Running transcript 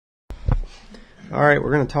All right,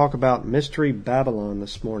 we're going to talk about Mystery Babylon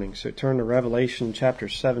this morning. So turn to Revelation chapter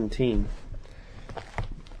 17.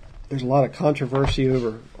 There's a lot of controversy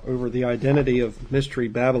over the identity of Mystery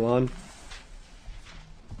Babylon.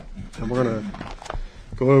 And we're going to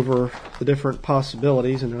go over the different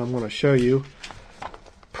possibilities, and then I'm going to show you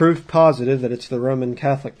proof positive that it's the Roman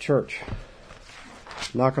Catholic Church.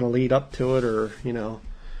 I'm not going to lead up to it or,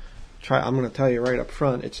 I'm going to tell you right up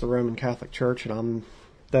front, it's the Roman Catholic Church, and I'm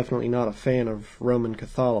definitely not a fan of Roman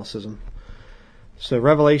Catholicism. So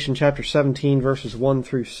Revelation chapter 17 verses 1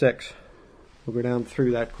 through 6. We'll go down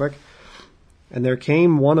through that quick. And there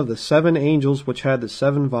came one of the 7 angels which had the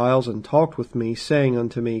 7 vials, and talked with me, saying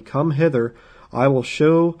unto me, Come hither, I will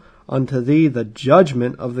show unto thee the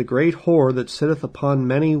judgment of the great whore that sitteth upon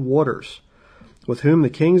many waters, with whom the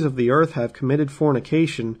kings of the earth have committed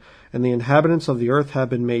fornication, and the inhabitants of the earth have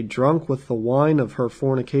been made drunk with the wine of her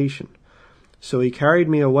fornication. So he carried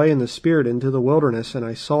me away in the spirit into the wilderness, and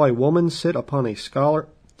I saw a woman sit upon a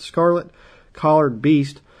scarlet-collared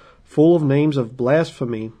beast, full of names of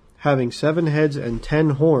blasphemy, having 7 heads and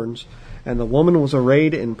 10 horns. And the woman was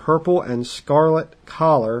arrayed in purple and scarlet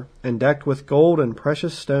collar, and decked with gold and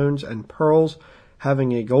precious stones and pearls,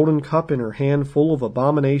 having a golden cup in her hand, full of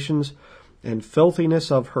abominations and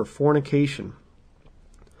filthiness of her fornication.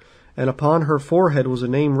 And upon her forehead was a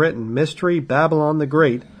name written, Mystery Babylon the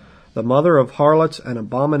Great, the mother of harlots and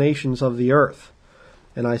abominations of the earth.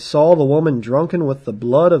 And I saw the woman drunken with the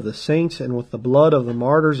blood of the saints and with the blood of the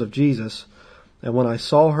martyrs of Jesus. And when I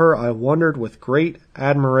saw her, I wondered with great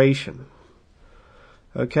admiration.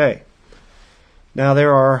 Okay. Now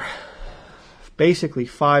there are basically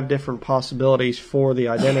 5 different possibilities for the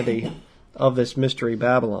identity of this Mystery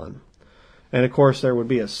Babylon. And of course there would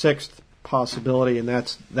be a 6th possibility, and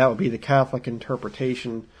that would be the Catholic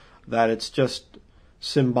interpretation that it's just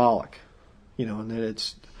symbolic, and that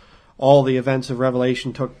it's all the events of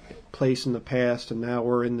Revelation took place in the past, and now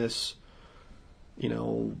we're in this,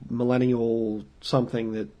 millennial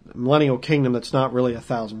kingdom that's not really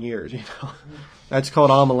 1,000 years, That's called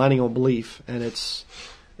amillennial belief, and it's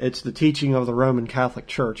the teaching of the Roman Catholic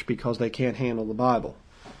Church because they can't handle the Bible.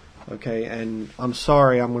 Okay, and I'm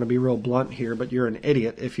sorry, I'm going to be real blunt here, but you're an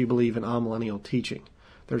idiot if you believe in amillennial teaching.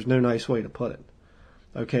 There's no nice way to put it.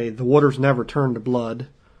 Okay, the waters never turned to blood.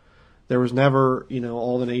 There was never,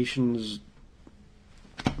 all the nations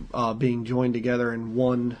being joined together in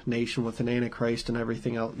one nation with an Antichrist and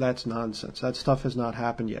everything else. That's nonsense. That stuff has not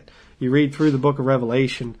happened yet. You read through the book of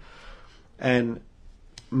Revelation, and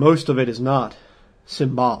most of it is not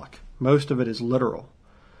symbolic. Most of it is literal.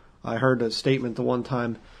 I heard a statement the one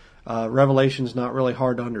time, Revelation's not really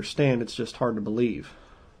hard to understand, it's just hard to believe.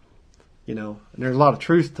 And there's a lot of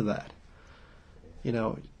truth to that.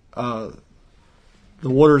 The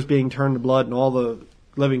waters being turned to blood and all the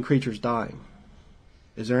living creatures dying.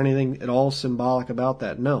 Is there anything at all symbolic about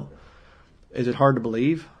that? No. Is it hard to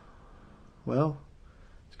believe? Well,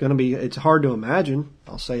 it's hard to imagine.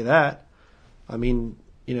 I'll say that. I mean,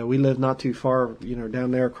 we live not too far,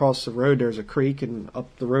 down there across the road there's a creek, and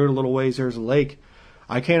up the road a little ways there's a lake.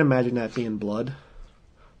 I can't imagine that being blood,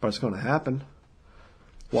 but it's going to happen.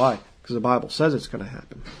 Why? Because the Bible says it's going to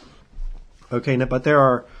happen. Okay, but there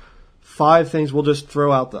are 5 things. We'll just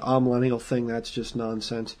throw out the amillennial thing. That's just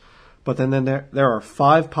nonsense. But then there are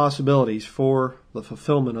 5 possibilities for the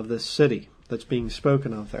fulfillment of this city that's being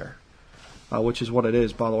spoken of there, which is what it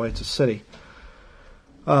is, by the way. It's a city.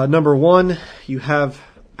 Number 1, you have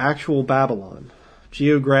actual Babylon,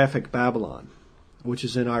 geographic Babylon, which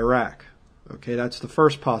is in Iraq. Okay, that's the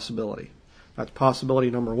first possibility. That's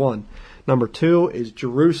possibility number 1. Number 2 is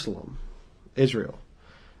Jerusalem, Israel.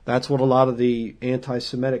 That's what a lot of the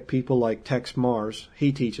anti-Semitic people like Tex Mars,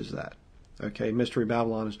 he teaches that. Okay, Mystery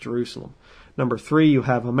Babylon is Jerusalem. Number 3, you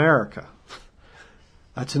have America.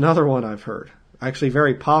 That's another one I've heard. Actually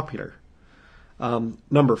very popular.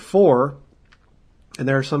 Number 4, and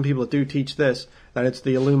there are some people that do teach this, that it's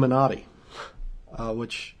the Illuminati,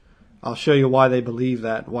 which I'll show you why they believe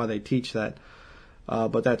that, why they teach that.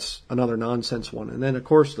 But that's another nonsense one. And then, of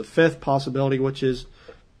course, the 5th possibility, which is,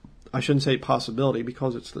 I shouldn't say possibility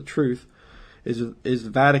because it's the truth, is the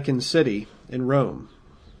Vatican City in Rome.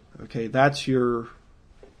 Okay, that's your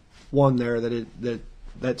one there.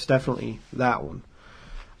 That's definitely that one.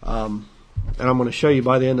 And I'm going to show you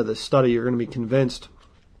by the end of this study, you're going to be convinced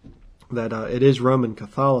that it is Roman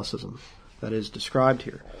Catholicism that is described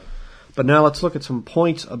here. But now let's look at some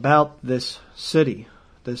points about this city,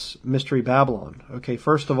 this Mystery Babylon. Okay,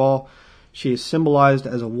 first of all, she is symbolized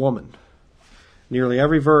as a woman. Nearly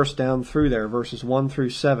every verse down through there, verses 1 through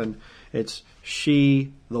 7, it's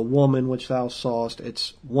she, the woman which thou sawest.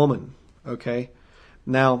 It's woman, okay?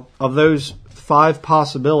 Now, of those 5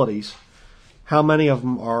 possibilities, how many of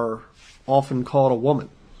them are often called a woman?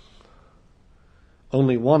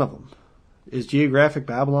 Only one of them. Is geographic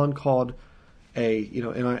Babylon called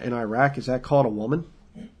in Iraq, is that called a woman?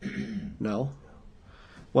 No.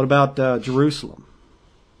 What about Jerusalem?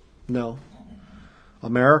 No.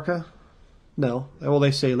 America? No. Well,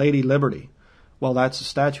 they say Lady Liberty. Well, that's the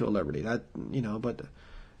Statue of Liberty. But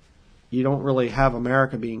you don't really have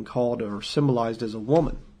America being called or symbolized as a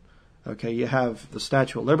woman. Okay, you have the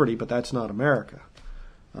Statue of Liberty, but that's not America.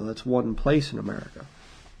 That's one place in America.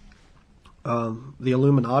 The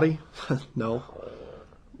Illuminati? No.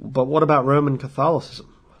 But what about Roman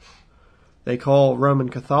Catholicism? They call Roman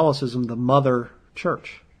Catholicism the Mother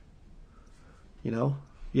Church.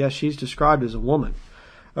 Yes, she's described as a woman.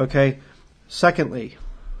 Okay, secondly,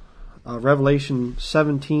 Revelation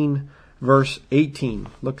 17, verse 18.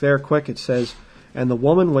 Look there quick. It says, "And the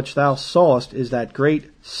woman which thou sawest is that great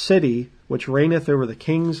city which reigneth over the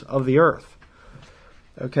kings of the earth."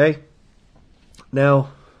 Okay? Now,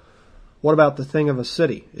 what about the thing of a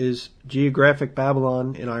city? Is geographic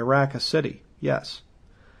Babylon in Iraq a city? Yes.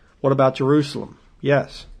 What about Jerusalem?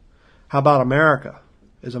 Yes. How about America?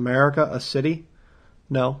 Is America a city?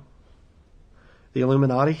 No. The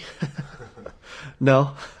Illuminati?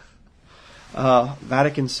 No.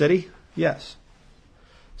 Vatican City? Yes.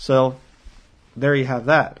 So, there you have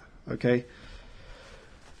that. Okay.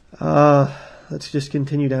 Let's just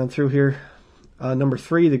continue down through here. Number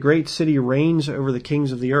 3, the great city reigns over the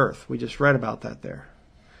kings of the earth. We just read about that there.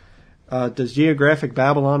 Does geographic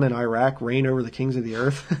Babylon in Iraq reign over the kings of the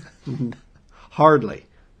earth? Hardly.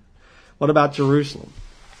 What about Jerusalem?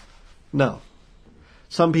 No.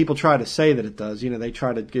 Some people try to say that it does. They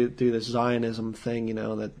try to do this Zionism thing,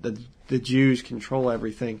 that the Jews control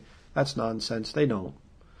everything. That's nonsense. They don't.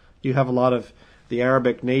 You have a lot of the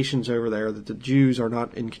Arabic nations over there that the Jews are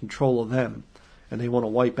not in control of them, and they want to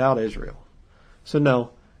wipe out Israel. So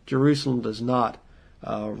no, Jerusalem does not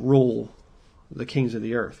rule the kings of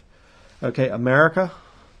the earth. Okay, America,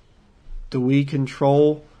 do we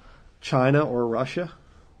control China or Russia?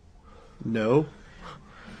 No.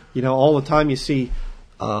 All the time you see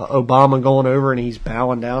Obama going over and he's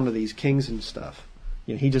bowing down to these kings and stuff.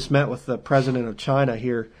 He just met with the president of China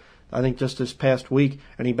here, I think just this past week,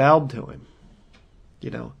 and he bowed to him.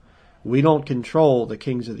 We don't control the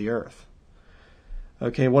kings of the earth.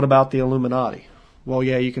 Okay, what about the Illuminati? Well,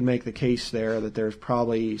 yeah, you can make the case there that there's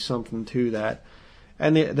probably something to that.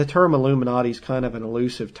 And the term Illuminati is kind of an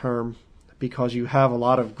elusive term because you have a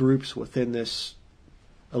lot of groups within this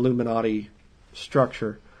Illuminati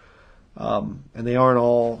structure, and they aren't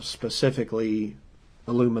all specifically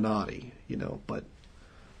Illuminati, but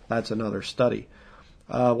that's another study.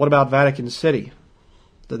 What about Vatican City?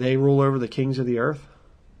 Do they rule over the kings of the earth?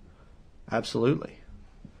 Absolutely.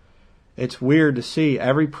 It's weird to see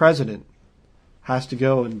every president has to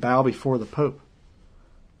go and bow before the Pope.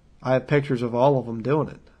 I have pictures of all of them doing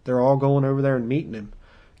it. They're all going over there and meeting him,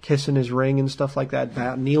 kissing his ring and stuff like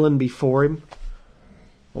that, kneeling before him.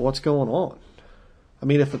 Well, what's going on? I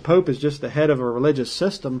mean, if the Pope is just the head of a religious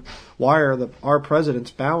system, why are our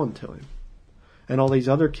presidents bowing to him? And all these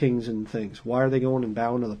other kings and things, why are they going and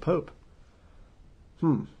bowing to the Pope?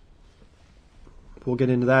 We'll get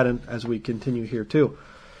into that as we continue here too.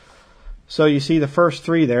 So you see the first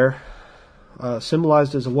 3 there,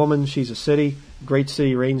 symbolized as a woman, she's a city. Great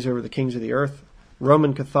city reigns over the kings of the earth.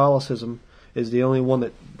 Roman Catholicism is the only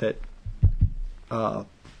one that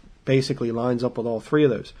basically lines up with all 3 of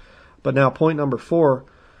those. But now point number 4,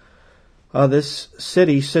 this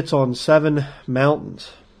city sits on 7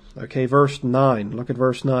 mountains. Okay, verse 9. Look at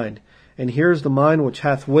verse 9. "And here's the mind which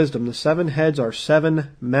hath wisdom. The 7 heads are 7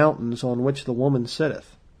 mountains on which the woman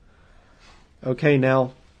sitteth." Okay,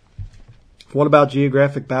 now, what about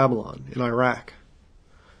geographic Babylon in Iraq?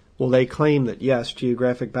 Well, they claim that, yes,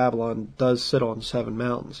 geographic Babylon does sit on 7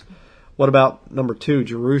 mountains. What about number 2,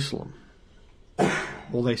 Jerusalem?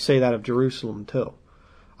 Well, they say that of Jerusalem too.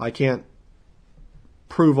 I can't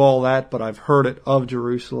prove all that, but I've heard it of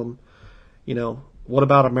Jerusalem. What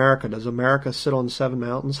about America? Does America sit on 7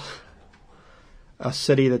 mountains? A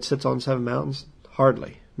city that sits on 7 mountains?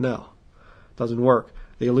 Hardly. No. Doesn't work.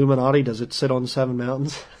 The Illuminati, does it sit on 7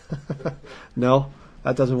 mountains? No,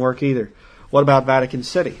 that doesn't work either. What about Vatican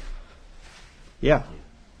City? Yeah.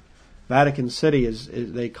 Vatican City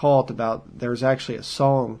they call it about, there's actually a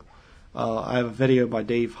song. I have a video by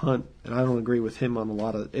Dave Hunt, and I don't agree with him on a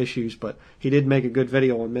lot of issues, but he did make a good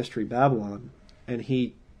video on Mystery Babylon, and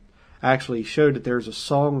he actually showed that there's a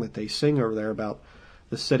song that they sing over there about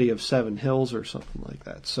the city of 7 hills or something like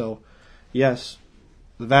that. So, yes,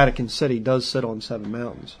 the Vatican City does sit on 7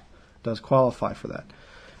 mountains. Does qualify for that.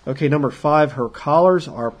 Okay, number 5, her collars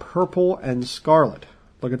are purple and scarlet.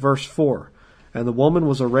 Look at verse 4. And the woman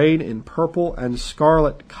was arrayed in purple and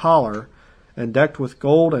scarlet collar, and decked with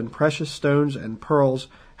gold and precious stones and pearls,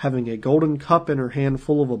 having a golden cup in her hand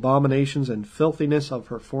full of abominations and filthiness of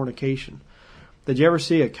her fornication. Did you ever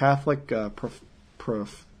see a Catholic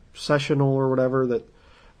processional or whatever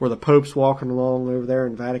where the Pope's walking along over there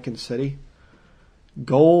in Vatican City?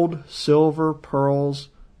 Gold, silver, pearls,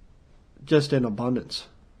 just in abundance.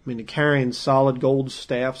 I mean, carrying solid gold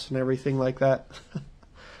staffs and everything like that.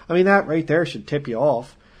 I mean, that right there should tip you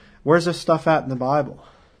off. Where's this stuff at in the Bible?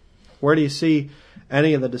 Where do you see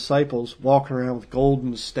any of the disciples walking around with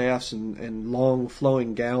golden staffs and long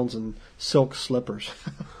flowing gowns and silk slippers?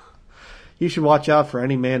 You should watch out for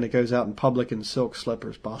any man that goes out in public in silk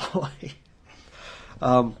slippers, by the way.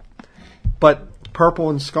 But purple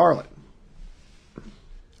and scarlet.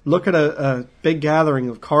 Look at a big gathering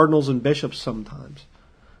of cardinals and bishops sometimes.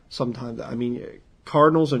 I mean,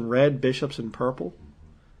 cardinals in red, bishops in purple.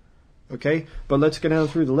 Okay, but let's go down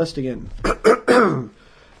through the list again.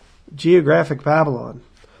 Geographic Babylon.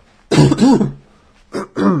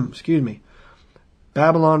 Excuse me.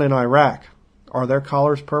 Babylon and Iraq. Are their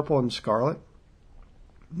collars purple and scarlet?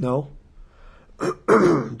 No.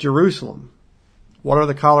 Jerusalem. What are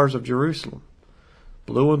the collars of Jerusalem?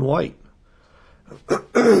 Blue and white.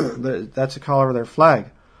 That's the color of their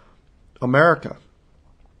flag. America.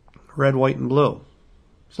 Red, white, and blue.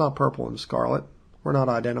 It's not purple and scarlet. We're not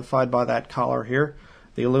identified by that color here.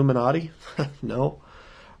 The Illuminati? No.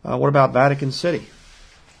 What about Vatican City?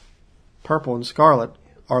 Purple and scarlet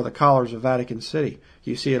are the collars of Vatican City.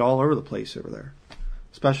 You see it all over the place over there,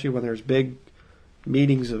 especially when there's big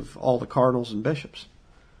meetings of all the cardinals and bishops.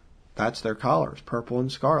 That's their collars, purple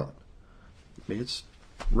and scarlet. It's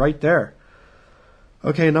right there.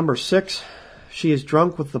 Okay, number 6. She is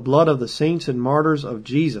drunk with the blood of the saints and martyrs of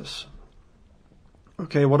Jesus.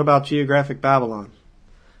 Okay, what about Geographic Babylon?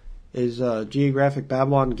 Is Geographic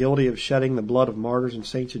Babylon guilty of shedding the blood of martyrs and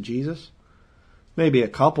saints of Jesus? Maybe a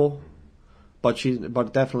couple, but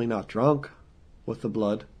definitely not drunk with the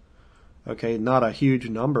blood. Okay, not a huge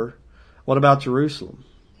number. What about Jerusalem?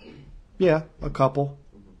 Yeah, a couple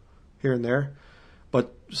here and there,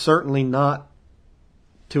 but certainly not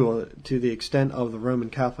to the extent of the Roman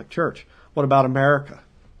Catholic Church. What about America?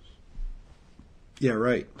 Yeah,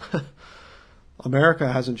 right.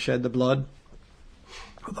 America hasn't shed the blood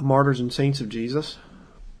of the martyrs and saints of Jesus.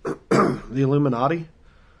 The Illuminati?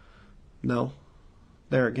 No.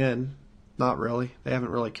 There again, not really. They haven't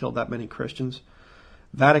really killed that many Christians.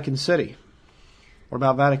 Vatican City. What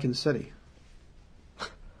about Vatican City?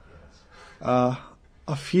 A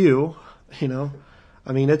few, you know.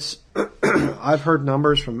 I mean, it's I've heard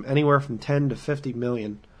numbers from anywhere from 10 to 50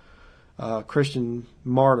 million Christian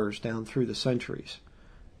martyrs down through the centuries.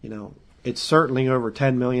 You know, it's certainly over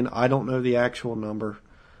 10 million. I don't know the actual number.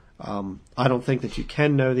 I don't think that you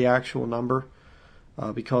can know the actual number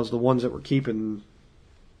because the ones that were keeping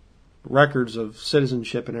records of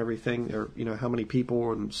citizenship and everything, or you know how many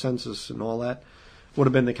people and census and all that, would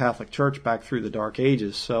have been the Catholic Church back through the Dark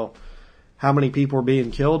Ages. So, how many people are being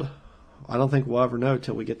killed? I don't think we'll ever know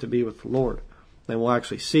till we get to be with the Lord. Then we'll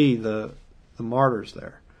actually see the martyrs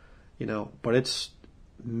there, you know. But it's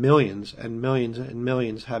millions and millions and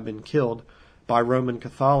millions have been killed by Roman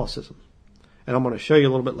Catholicism. And I'm going to show you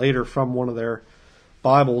a little bit later from one of their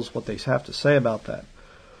Bibles what they have to say about that.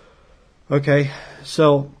 Okay,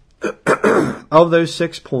 so of those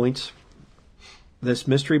 6 points, this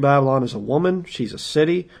Mystery Babylon is a woman. She's a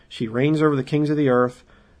city. She reigns over the kings of the earth.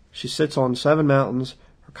 She sits on 7 mountains.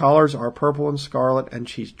 Her collars are purple and scarlet, and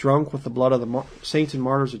she's drunk with the blood of the saints and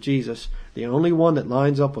martyrs of Jesus. The only one that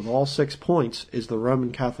lines up with all 6 points is the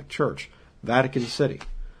Roman Catholic Church, Vatican City.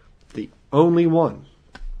 The only one.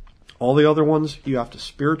 All the other ones, you have to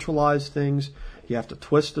spiritualize things. You have to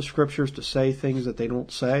twist the scriptures to say things that they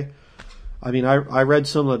don't say. I mean, I read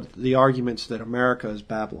some of the arguments that America is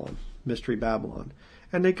Babylon, Mystery Babylon.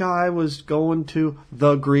 And the guy was going to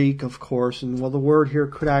the Greek, of course, and well, the word here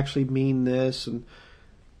could actually mean this. And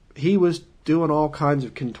he was doing all kinds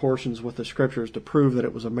of contortions with the scriptures to prove that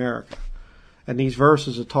it was America. And these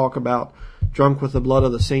verses that talk about drunk with the blood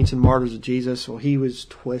of the saints and martyrs of Jesus, well, he was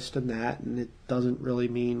twisting that, and it doesn't really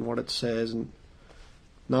mean what it says, and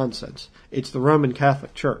nonsense. It's the Roman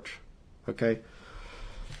Catholic Church, okay?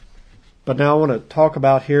 But now I want to talk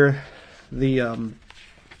about here the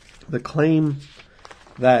claim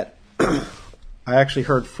that I actually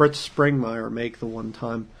heard Fritz Springmeier make the one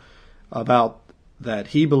time about that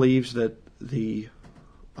he believes that the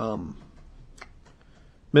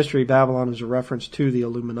Mystery Babylon is a reference to the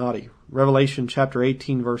Illuminati. Revelation chapter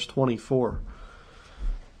 18, verse 24.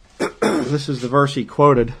 This is the verse he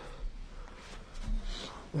quoted.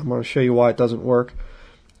 I'm going to show you why it doesn't work.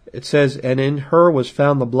 It says, "And in her was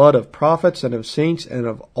found the blood of prophets and of saints and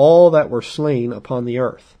of all that were slain upon the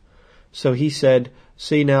earth." So he said,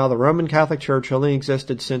 see now, the Roman Catholic Church only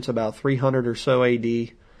existed since about 300 or so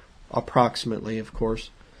AD, approximately, of course.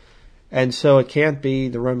 And so it can't be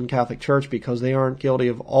the Roman Catholic Church because they aren't guilty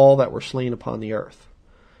of all that were slain upon the earth.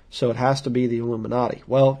 So it has to be the Illuminati.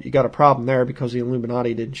 Well, you got a problem there because the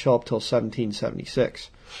Illuminati didn't show up till 1776.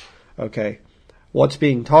 Okay. What's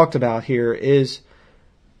being talked about here is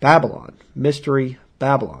Babylon, Mystery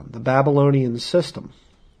Babylon, the Babylonian system.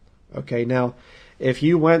 Okay, now, if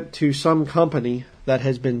you went to some company that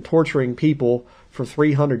has been torturing people for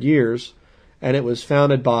 300 years, and it was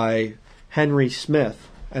founded by Henry Smith,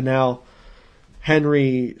 and now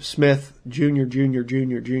Henry Smith Jr.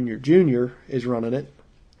 is running it,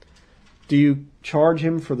 do you charge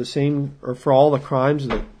him for the same, or for all the crimes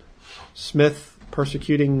that Smith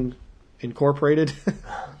Persecuting Incorporated?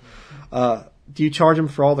 Do you charge them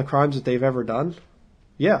for all the crimes that they've ever done?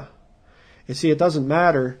 Yeah. You see, it doesn't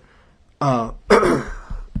matter.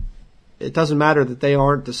 It doesn't matter that they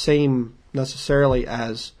aren't the same necessarily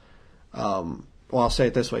as. Well, I'll say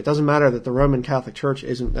it this way: it doesn't matter that the Roman Catholic Church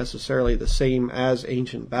isn't necessarily the same as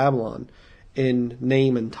ancient Babylon in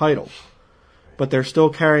name and title, but they're still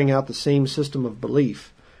carrying out the same system of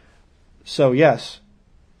belief. So yes,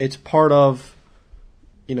 it's part of,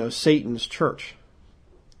 Satan's church.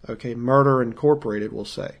 Okay, Murder Incorporated, we'll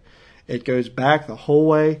say. It goes back the whole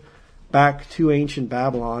way back to ancient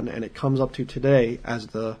Babylon, and it comes up to today as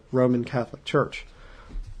the Roman Catholic Church.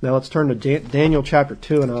 Now let's turn to Daniel chapter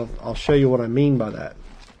 2, and I'll show you what I mean by that.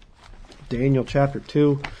 Daniel chapter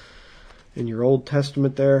 2 in your Old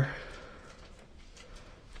Testament there.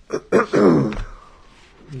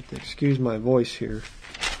 Need to excuse my voice here.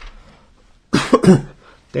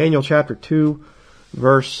 Daniel chapter 2,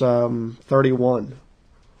 verse 31.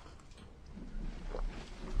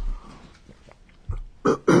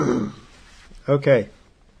 Okay.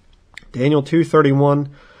 Daniel 2:31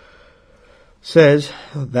 says,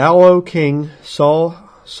 "Thou, O king,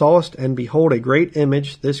 sawest, and behold, a great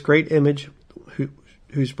image. This great image,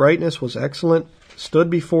 whose brightness was excellent, stood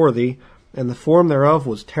before thee, and the form thereof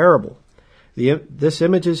was terrible. This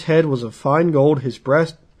image's head was of fine gold, his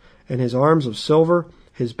breast and his arms of silver,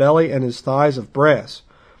 his belly and his thighs of brass,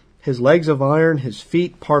 his legs of iron, his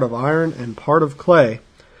feet part of iron and part of clay.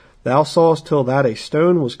 Thou sawest till that a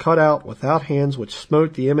stone was cut out without hands, which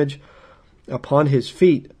smote the image upon his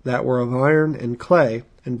feet that were of iron and clay,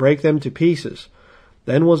 and brake them to pieces.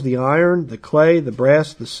 Then was the iron, the clay, the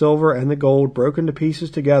brass, the silver, and the gold broken to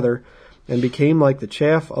pieces together, and became like the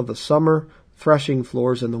chaff of the summer threshing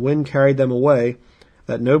floors, and the wind carried them away,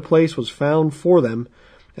 that no place was found for them,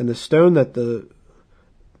 and the stone that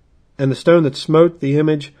smote the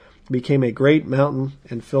image became a great mountain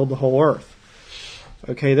and filled the whole earth."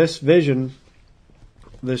 Okay, this vision,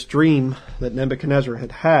 this dream that Nebuchadnezzar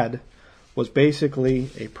had was basically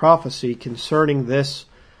a prophecy concerning this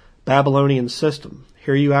Babylonian system.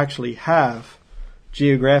 Here you actually have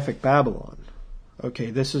geographic Babylon. Okay,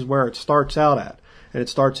 this is where it starts out at. And it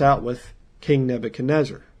starts out with King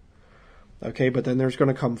Nebuchadnezzar. Okay, but then there's going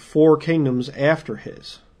to come 4 kingdoms after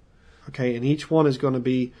his. Okay, and each one is going to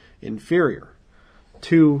be inferior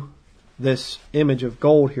to this image of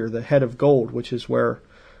gold here, the head of gold, which is where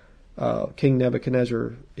King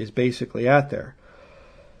Nebuchadnezzar is basically at there.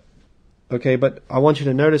 Okay, but I want you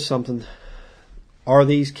to notice something. Are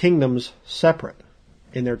these kingdoms separate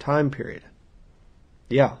in their time period?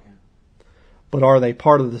 Yeah. But are they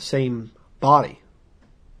part of the same body?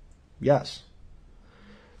 Yes.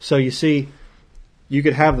 So you see, you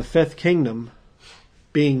could have the 5th kingdom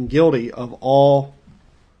being guilty of all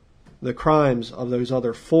the crimes of those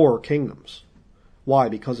other 4 kingdoms. Why?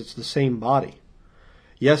 Because it's the same body.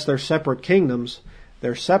 Yes, they're separate kingdoms.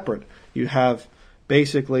 They're separate. You have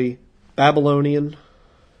basically Babylonian,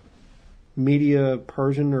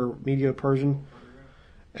 Medo-Persian,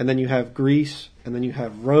 and then you have Greece, and then you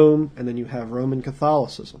have Rome, and then you have Roman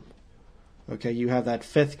Catholicism. Okay, you have that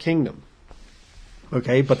 5th kingdom.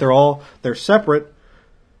 Okay, but they're separate,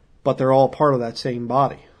 but they're all part of that same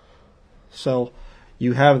body. So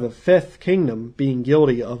you have the 5th kingdom being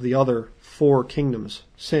guilty of the other 4 kingdoms'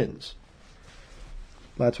 sins.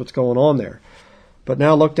 That's what's going on there. But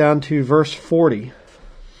now look down to verse 40.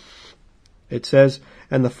 It says,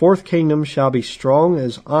 "And the 4th kingdom shall be strong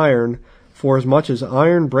as iron, for as much as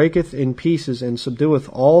iron breaketh in pieces and subdueth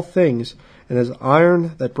all things, and as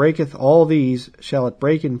iron that breaketh all these shall it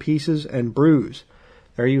break in pieces and bruise."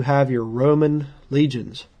 There you have your Roman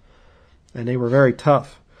legions. and they were very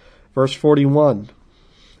tough. Verse 41,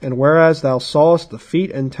 and whereas thou sawest the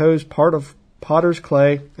feet and toes part of potter's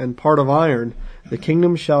clay and part of iron, the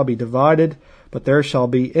kingdom shall be divided, but there shall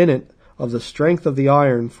be in it of the strength of the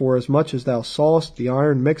iron, for as much as thou sawest the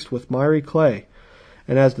iron mixed with miry clay.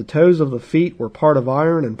 And as the toes of the feet were part of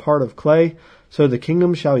iron and part of clay, so the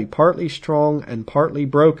kingdom shall be partly strong and partly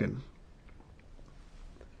broken.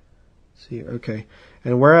 See, okay.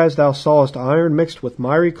 And whereas thou sawest iron mixed with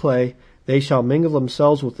miry clay, they shall mingle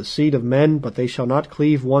themselves with the seed of men, but they shall not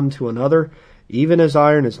cleave one to another, even as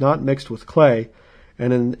iron is not mixed with clay.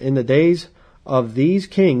 And in the days of these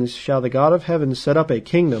kings shall the God of heaven set up a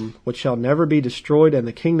kingdom which shall never be destroyed, and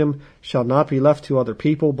the kingdom shall not be left to other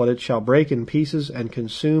people, but it shall break in pieces and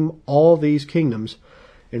consume all these kingdoms,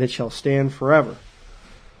 and it shall stand forever.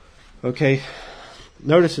 Okay,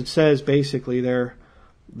 notice it says basically there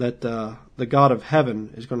that the God of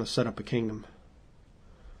heaven is going to set up a kingdom.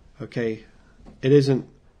 Okay, it isn't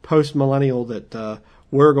post-millennial that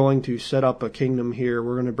we're going to set up a kingdom here,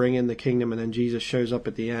 we're going to bring in the kingdom, and then Jesus shows up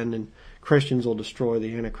at the end, and Christians will destroy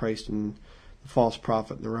the Antichrist and the false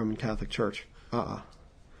prophet in the Roman Catholic Church. The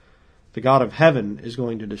God of heaven is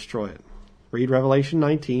going to destroy it. Read Revelation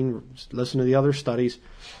 19, listen to the other studies.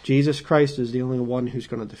 Jesus Christ is the only one who's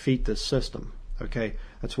going to defeat this system. Okay,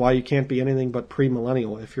 that's why you can't be anything but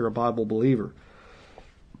premillennial if you're a Bible believer.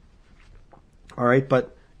 All right,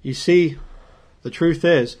 but you see, the truth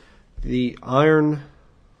is, the iron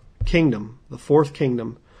kingdom, the fourth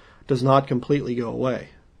kingdom, does not completely go away.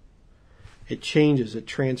 It changes, it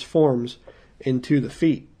transforms into the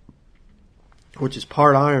feet, which is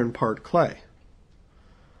part iron, part clay.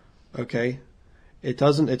 Okay?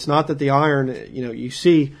 It's not that the iron, you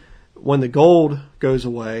see, when the gold goes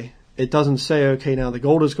away, it doesn't say, okay, now the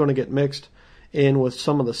gold is going to get mixed in with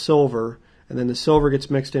some of the silver, and then the silver gets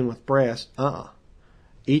mixed in with brass.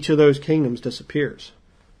 Each of those kingdoms disappears.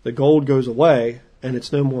 The gold goes away, and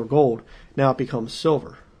it's no more gold. Now it becomes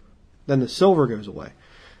silver. Then the silver goes away.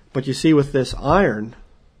 But you see, with this iron,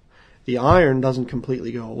 the iron doesn't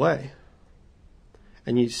completely go away.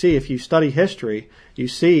 And you see, if you study history, you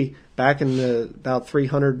see back in the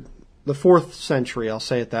 4th century, I'll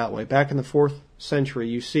say it that way, back in the 4th century,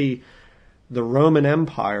 you see the Roman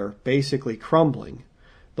Empire basically crumbling.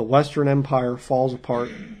 The Western Empire falls apart,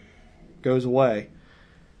 goes away.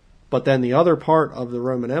 But then the other part of the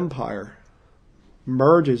Roman Empire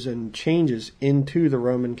merges and changes into the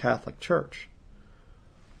Roman Catholic Church.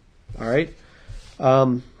 All right?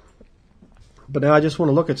 But now I just want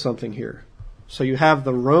to look at something here. So you have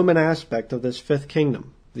the Roman aspect of this fifth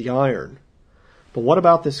kingdom, the iron. But what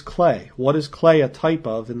about this clay? What is clay a type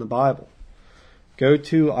of in the Bible? Go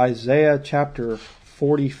to Isaiah chapter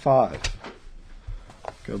 45.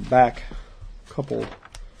 Go back a couple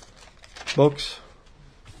books,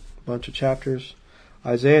 a bunch of chapters.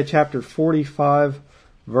 Isaiah chapter 45,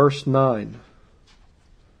 verse 9.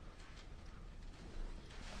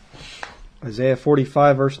 Isaiah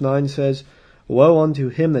 45, verse 9 says, Woe unto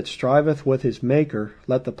him that striveth with his Maker!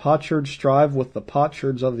 Let the potsherd strive with the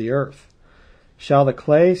potsherds of the earth. Shall the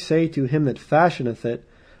clay say to him that fashioneth it,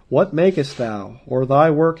 What makest thou? Or thy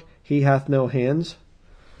work, he hath no hands?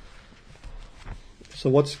 So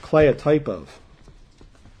what's clay a type of?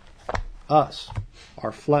 Us,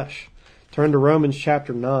 our flesh. Turn to Romans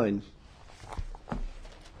chapter 9.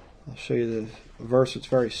 I'll show you the verse that's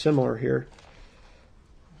very similar here.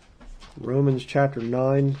 Romans chapter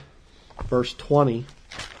 9, verse 20.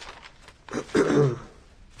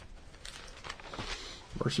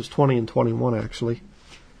 Verses 20 and 21, actually.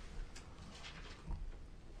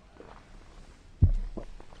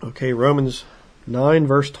 Okay, Romans 9,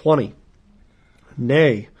 verse 20.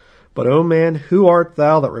 Nay, but, O man, who art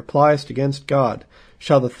thou that repliest against God?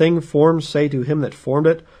 Shall the thing formed say to him that formed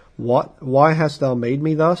it, Why hast thou made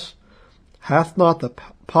me thus? Hath not the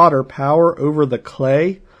potter power over the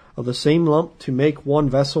clay of the same lump to make one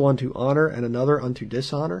vessel unto honor and another unto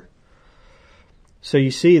dishonor? So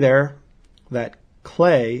you see there that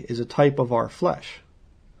clay is a type of our flesh.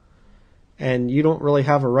 And you don't really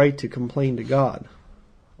have a right to complain to God.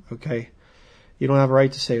 Okay? You don't have a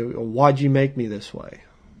right to say, why'd you make me this way?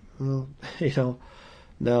 Well,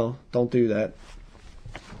 no, don't do that.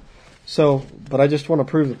 So, but I just want to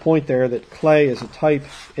prove the point there that clay is a type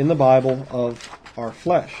in the Bible of our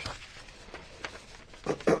flesh.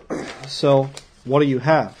 So, what do you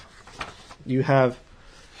have? You have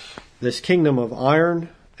this kingdom of iron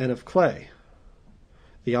and of clay.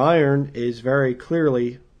 The iron is very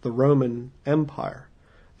clearly the Roman Empire.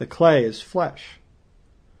 The clay is flesh.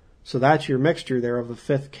 So that's your mixture there of the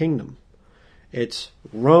fifth kingdom. It's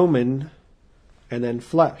Roman and then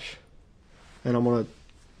flesh. And I'm going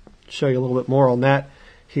to show you a little bit more on that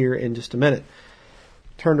here in just a minute.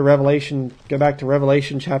 Turn to Revelation, go back to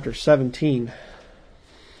Revelation chapter 17.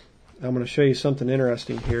 I'm going to show you something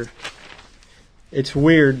interesting here. It's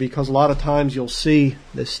weird because a lot of times you'll see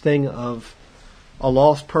this thing of a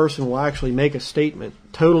lost person will actually make a statement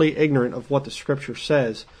totally ignorant of what the Scripture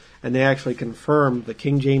says, and they actually confirm the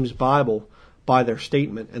King James Bible by their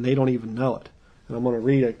statement, and they don't even know it. And I'm going to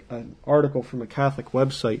read an article from a Catholic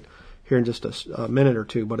website here in just a minute or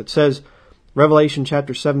two, but it says, Revelation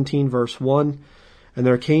chapter 17, verse 1, "And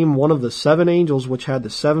there came one of the 7 angels which had the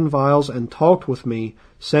 7 vials, and talked with me,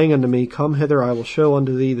 saying unto me, Come hither, I will show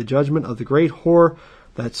unto thee the judgment of the great whore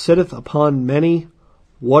that sitteth upon many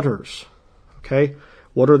waters." Okay,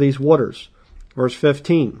 what are these waters? Verse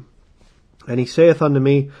 15, "And he saith unto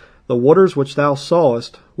me, The waters which thou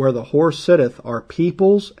sawest, where the whore sitteth, are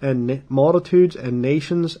peoples and multitudes and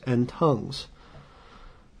nations and tongues."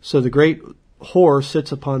 So the great whore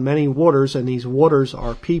sits upon many waters, and these waters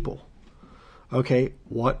are people. Okay,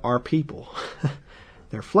 what are people?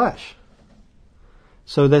 They're flesh.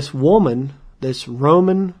 So this woman, this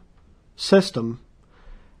Roman system,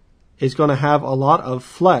 is going to have a lot of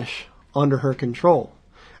flesh under her control.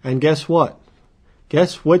 And guess what?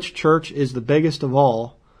 Guess which church is the biggest of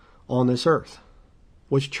all on this earth?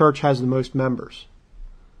 Which church has the most members?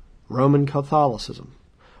 Roman Catholicism.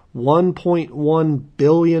 1.1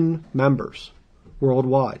 billion members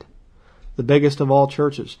worldwide. The biggest of all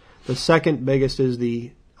churches. The second biggest is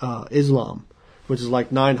the Islam, which is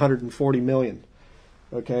like 940 million.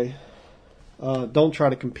 Okay? Don't try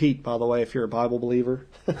to compete, by the way, if you're a Bible believer.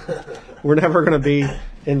 We're never going to be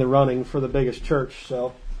in the running for the biggest church.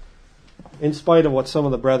 So, in spite of what some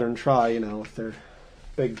of the brethren try, with their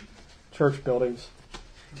big church buildings,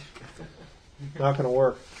 not going to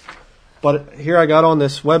work. But here I got on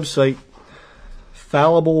this website,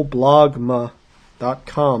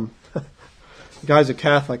 fallibleblogma.com. The guy's a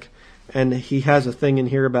Catholic, and he has a thing in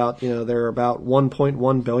here about, there are about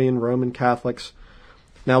 1.1 billion Roman Catholics.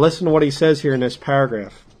 Now listen to what he says here in this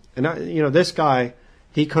paragraph. And, this guy,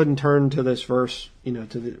 he couldn't turn to this verse, to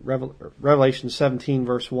the Revelation 17,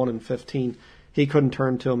 verse 1 and 15. He couldn't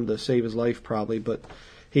turn to him to save his life probably, but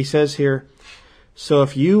he says here, "So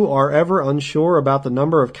if you are ever unsure about the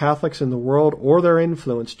number of Catholics in the world or their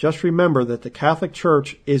influence, just remember that the Catholic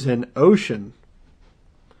Church is an ocean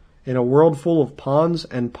in a world full of ponds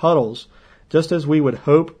and puddles, just as we would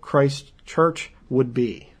hope Christ's church would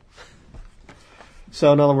be."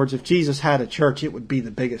 So in other words, if Jesus had a church, it would be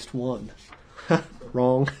the biggest one.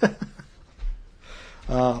 Wrong.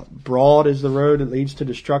 Broad is the road that leads to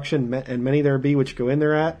destruction, and many there be which go in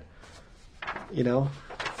thereat.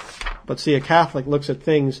 But see, a Catholic looks at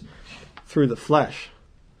things through the flesh.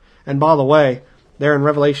 And by the way, there in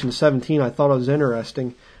Revelation 17, I thought it was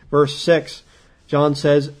interesting. Verse 6, John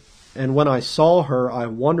says, "And when I saw her, I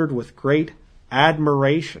wondered with great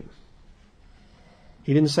admiration."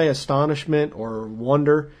 He didn't say astonishment or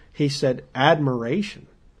wonder. He said admiration.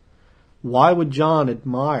 Why would John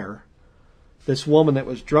admire this woman that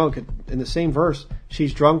was drunk? In the same verse,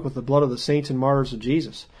 she's drunk with the blood of the saints and martyrs of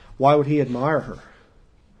Jesus. Why would he admire her?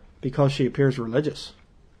 Because she appears religious.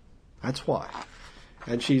 That's why.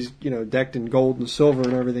 And she's, decked in gold and silver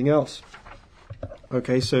and everything else.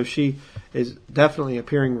 Okay, so she is definitely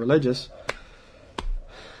appearing religious.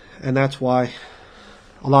 And that's why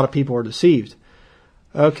a lot of people are deceived.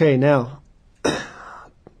 Okay, now,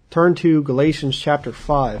 turn to Galatians chapter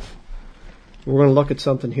 5. We're going to look at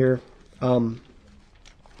something here.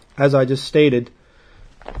 As I just stated,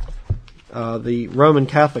 the Roman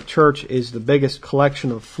Catholic Church is the biggest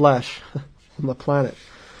collection of flesh on the planet.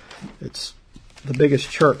 It's the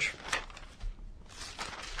biggest church.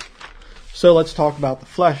 So let's talk about the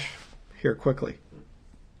flesh here quickly.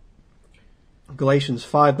 Galatians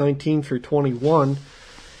 5:19 through 21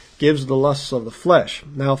 gives the lusts of the flesh.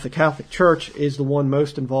 Now, if the Catholic Church is the one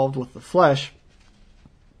most involved with the flesh,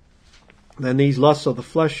 then these lusts of the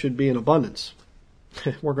flesh should be in abundance.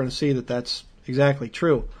 We're going to see that that's exactly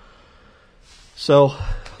true. So,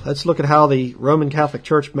 let's look at how the Roman Catholic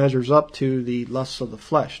Church measures up to the lusts of the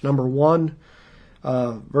flesh. Number 1,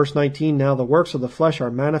 verse 19, "Now the works of the flesh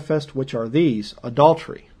are manifest, which are these: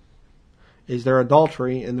 adultery." Is there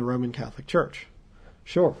adultery in the Roman Catholic Church?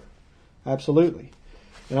 Sure, absolutely.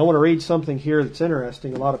 And I want to read something here that's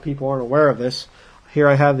interesting. A lot of people aren't aware of this. Here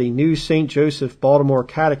I have the New St. Joseph Baltimore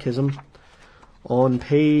Catechism on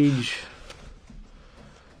page,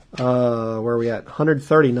 where are we at?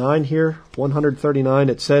 139 here. 139.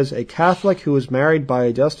 It says, "A Catholic who is married by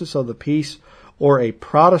a justice of the peace or a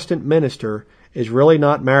Protestant minister is really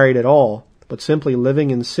not married at all, but simply living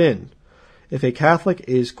in sin. If a Catholic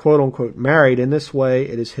is quote-unquote married in this way,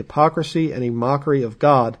 it is hypocrisy and a mockery of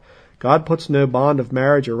God. God puts no bond of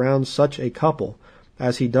marriage around such a couple,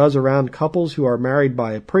 as he does around couples who are married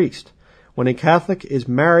by a priest. When a Catholic is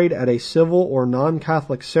married at a civil or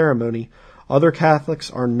non-Catholic ceremony, other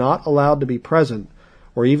Catholics are not allowed to be present,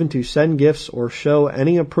 or even to send gifts or show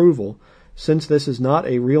any approval, since this is not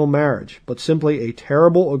a real marriage, but simply a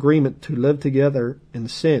terrible agreement to live together in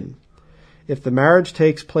sin. If the marriage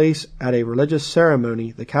takes place at a religious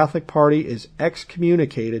ceremony, the Catholic party is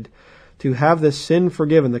excommunicated. To have this sin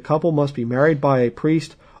forgiven, the couple must be married by a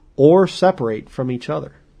priest or separate from each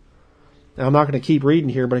other. Now, I'm not going to keep reading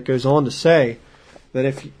here, but it goes on to say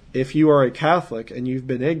that if you are a Catholic and you've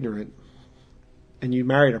been ignorant and you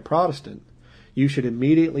married a Protestant, you should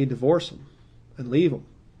immediately divorce them and leave them.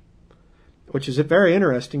 Which is very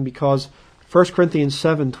interesting because 1 Corinthians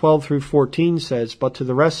 7:12 through 14 says, But to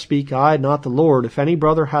the rest speak I, not the Lord. If any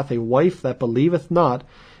brother hath a wife that believeth not,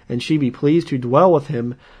 and she be pleased to dwell with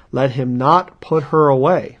him, let him not put her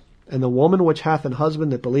away. And the woman which hath an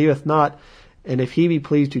husband that believeth not, and if he be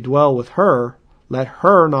pleased to dwell with her, let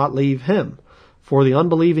her not leave him. For the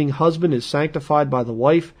unbelieving husband is sanctified by the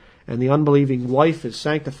wife, and the unbelieving wife is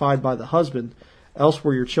sanctified by the husband. Else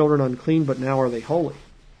were your children unclean, but now are they holy.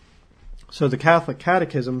 So the Catholic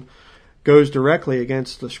Catechism goes directly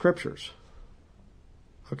against the Scriptures.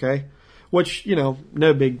 Okay? Which,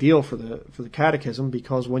 no big deal for the Catechism,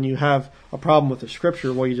 because when you have a problem with the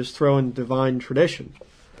Scripture, well, you just throw in divine tradition.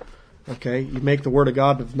 Okay? You make the Word of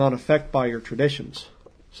God of none effect by your traditions.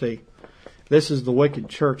 See, this is the wicked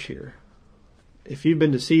church here. If you've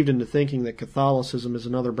been deceived into thinking that Catholicism is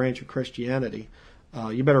another branch of Christianity,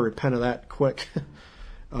 you better repent of that quick.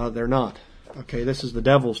 They're not. Okay? This is the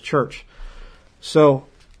devil's church. So,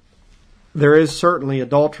 there is certainly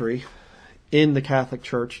adultery in the Catholic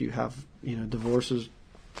Church. You have, divorces,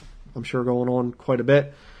 I'm sure, going on quite a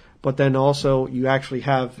bit. But then also you actually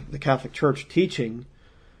have the Catholic Church teaching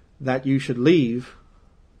that you should leave,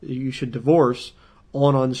 you should divorce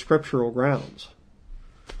on unscriptural grounds.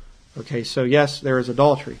 Okay, so yes, there is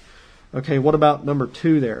adultery. Okay, what about number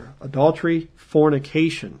 2 there? Adultery,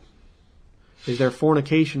 fornication. Is there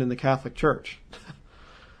fornication in the Catholic Church?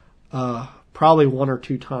 Probably 1 or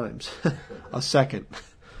 2 times a second.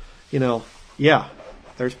 Yeah,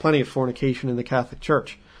 there's plenty of fornication in the Catholic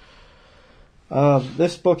Church.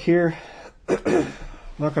 This book here, I'm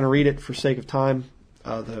not going to read it for sake of time,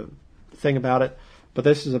 the thing about it, but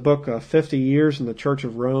this is a book, 50 Years in the Church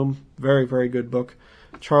of Rome. Very, very good book.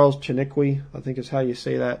 Charles Chiniquy, I think is how you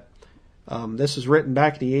say that. This is written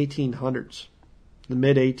back in the 1800s, the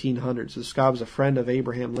mid-1800s. This guy was a friend of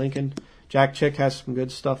Abraham Lincoln. Jack Chick has some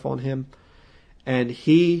good stuff on him. And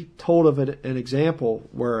he told of an example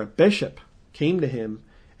where a bishop came to him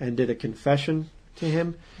and did a confession to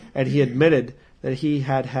him, and he admitted that he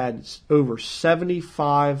had had over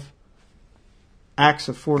 75 acts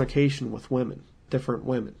of fornication with women, different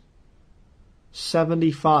women.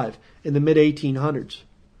 75 in the mid-1800s.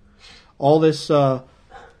 All this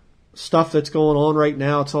stuff that's going on right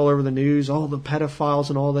now, it's all over the news, all the pedophiles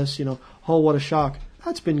and all this, oh, what a shock.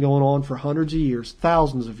 That's been going on for hundreds of years,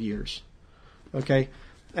 thousands of years. Okay,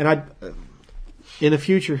 and in the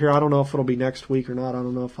future here, I don't know if it'll be next week or not. I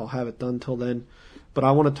don't know if I'll have it done till then. But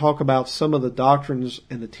I want to talk about some of the doctrines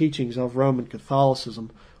and the teachings of Roman Catholicism,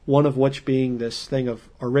 one of which being this thing of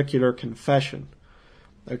auricular confession.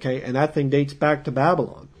 Okay, and that thing dates back to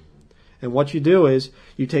Babylon. And what you do is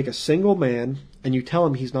you take a single man and you tell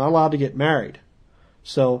him he's not allowed to get married.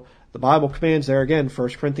 So the Bible commands there again, 1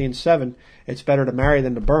 Corinthians 7, it's better to marry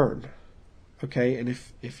than to burn. Okay, and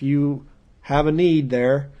if you have a need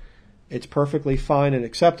there, it's perfectly fine and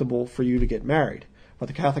acceptable for you to get married. But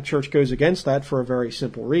the Catholic Church goes against that for a very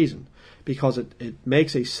simple reason. Because it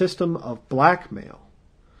makes a system of blackmail.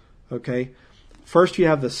 Okay? First you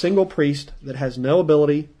have the single priest that has no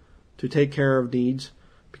ability to take care of needs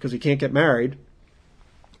because he can't get married.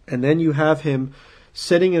 And then you have him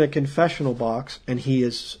sitting in a confessional box, and he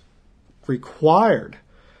is required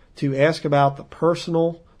to ask about the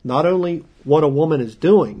personal, not only what a woman is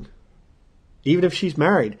doing. Even if she's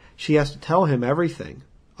married, she has to tell him everything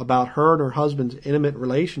about her and her husband's intimate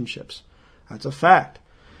relationships. That's a fact.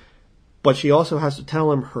 But she also has to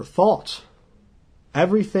tell him her thoughts.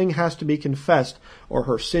 Everything has to be confessed, or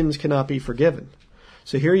her sins cannot be forgiven.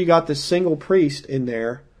 So here you got this single priest in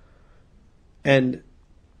there, and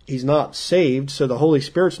he's not saved, so the Holy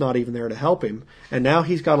Spirit's not even there to help him. And now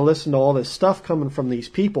he's got to listen to all this stuff coming from these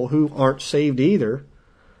people who aren't saved either.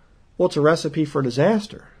 Well, it's a recipe for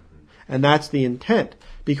disaster. And that's the intent.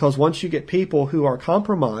 Because once you get people who are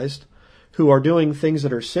compromised, who are doing things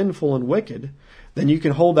that are sinful and wicked, then you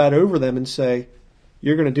can hold that over them and say,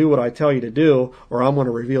 you're going to do what I tell you to do, or I'm going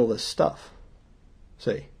to reveal this stuff.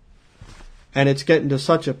 See? And it's getting to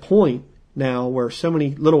such a point now where so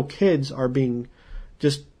many little kids are being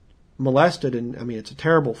just molested, and I mean, it's a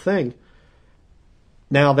terrible thing.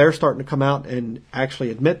 Now they're starting to come out and actually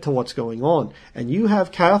admit to what's going on. And you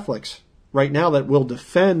have Catholics right now that will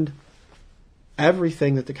defend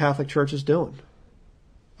everything that the Catholic Church is doing.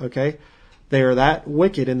 Okay? They are that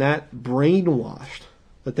wicked and that brainwashed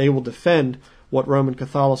that they will defend what Roman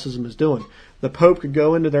Catholicism is doing. The Pope could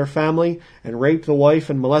go into their family and rape the wife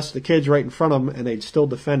and molest the kids right in front of them, and they'd still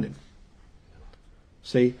defend him.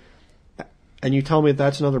 See? And you tell me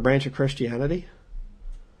that's another branch of Christianity?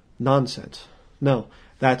 Nonsense. No,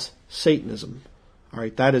 that's Satanism. All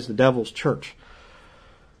right, that is the devil's church.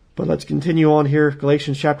 But let's continue on here.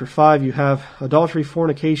 Galatians chapter 5, you have adultery,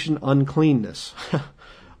 fornication, uncleanness.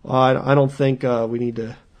 I don't think we need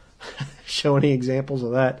to show any examples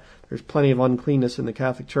of that. There's plenty of uncleanness in the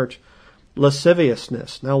Catholic Church.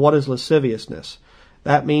 Lasciviousness. Now, what is lasciviousness?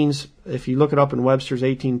 That means, if you look it up in Webster's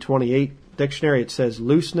 1828 dictionary, it says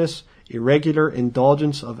looseness, irregular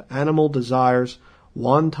indulgence of animal desires,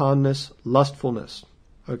 wantonness, lustfulness.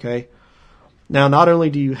 Okay? Now, not only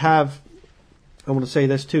do you have, I want to say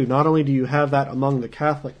this too, not only do you have that among the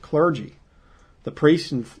Catholic clergy, the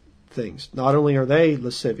priests and things, not only are they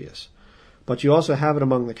lascivious, but you also have it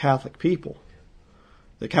among the Catholic people.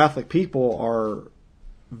 The Catholic people are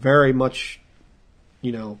very much,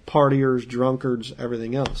 partiers, drunkards,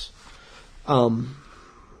 everything else.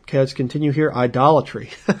 Okay, let's continue here.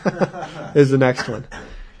 Idolatry is the next one.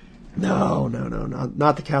 No,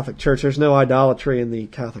 not the Catholic Church. There's no idolatry in the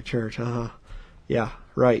Catholic Church. Yeah,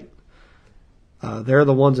 right. They're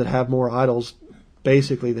the ones that have more idols,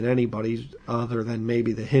 basically, than anybody other than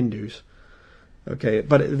maybe the Hindus. Okay,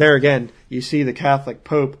 but there again, you see the Catholic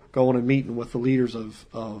Pope going and meeting with the leaders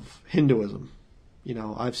of Hinduism.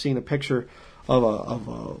 I've seen a picture of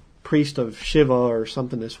a priest of Shiva or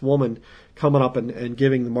something, this woman coming up and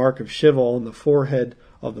giving the mark of Shiva on the forehead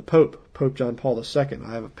of the Pope, Pope John Paul II.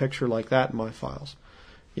 I have a picture like that in my files.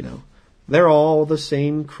 They're all the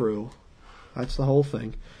same crew. That's the whole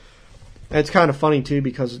thing. And it's kind of funny too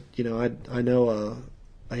because, I know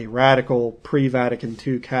a radical pre-Vatican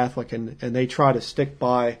II Catholic and they try to stick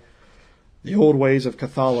by the old ways of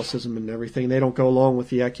Catholicism and everything. They don't go along with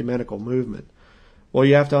the ecumenical movement. Well,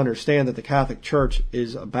 you have to understand that the Catholic Church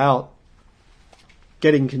is about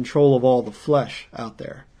getting control of all the flesh out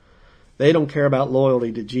there. They don't care about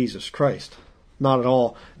loyalty to Jesus Christ. Not at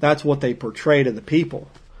all. That's what they portray to the people.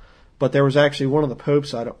 But there was actually one of the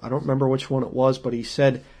popes, I don't remember which one it was, but he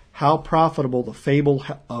said how profitable the fable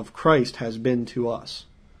of Christ has been to us.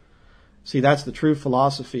 See, that's the true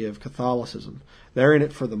philosophy of Catholicism. They're in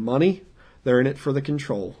it for the money. They're in it for the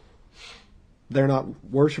control. They're not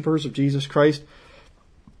worshipers of Jesus Christ.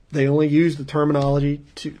 They only use the terminology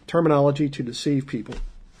to deceive people.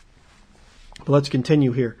 But let's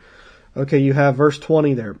continue here. Okay, you have verse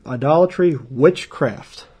 20 there. Idolatry,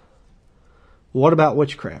 witchcraft. What about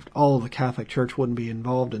witchcraft? Oh, the Catholic Church wouldn't be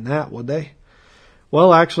involved in that, would they?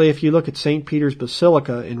 Well, actually, if you look at St. Peter's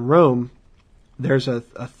Basilica in Rome, there's a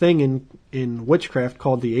thing in witchcraft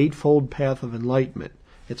called the Eightfold Path of Enlightenment.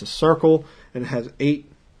 It's a circle, and it has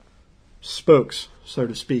 8 spokes, so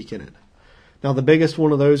to speak, in it. Now, the biggest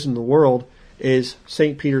one of those in the world is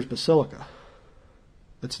St. Peter's Basilica.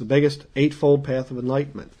 It's the biggest Eightfold Path of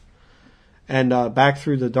Enlightenment. And back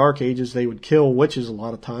through the Dark Ages, they would kill witches a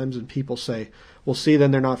lot of times, and people say, well, see,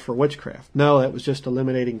 then they're not for witchcraft. No, that was just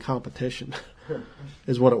eliminating competition,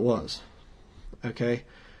 is what it was. Okay?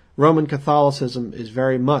 Roman Catholicism is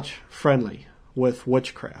very much friendly with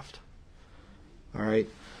witchcraft. All right?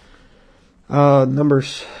 Number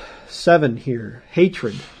 7 here,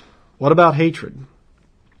 hatred. What about hatred?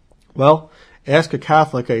 Well, ask a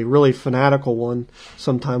Catholic, a really fanatical one,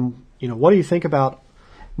 sometime, what do you think about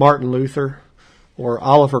Martin Luther or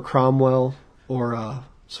Oliver Cromwell or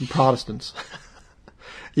some Protestants?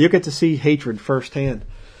 You get to see hatred firsthand.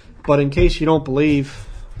 But in case you don't believe,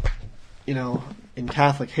 in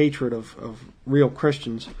Catholic hatred of real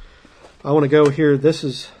Christians, I want to go here.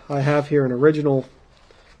 I have here an original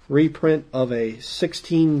reprint of a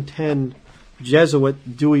 1610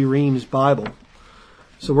 Jesuit Dewey Reams Bible.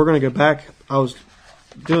 So we're going to go back. I was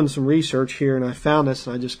doing some research here and I found this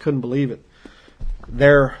and I just couldn't believe it.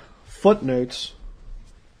 They're footnotes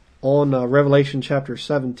on Revelation chapter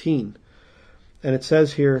 17. And it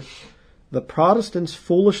says here, the Protestants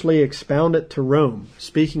foolishly expound it to Rome,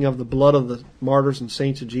 speaking of the blood of the martyrs and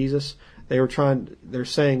saints of Jesus. They're trying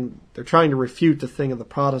to refute the thing of the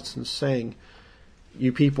Protestants saying,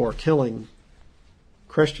 you people are killing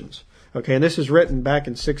Christians. Okay, and this is written back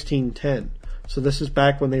in 1610. So this is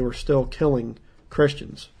back when they were still killing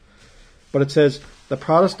Christians. But it says, the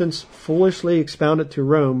Protestants foolishly expounded to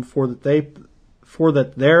Rome for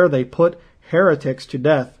that there they put heretics to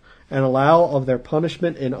death and allow of their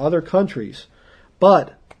punishment in other countries.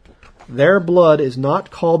 But their blood is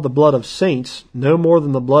not called the blood of saints, no more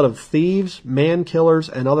than the blood of thieves, man-killers,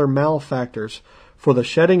 and other malefactors, for the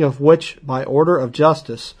shedding of which, by order of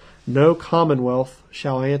justice, no commonwealth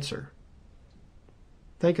shall answer.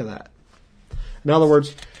 Think of that. In other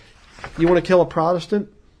words, you want to kill a Protestant?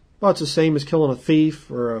 Well, it's the same as killing a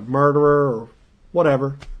thief or a murderer or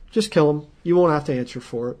whatever. Just kill them. You won't have to answer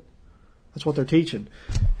for it. That's what they're teaching.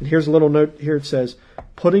 And here's a little note here. It says,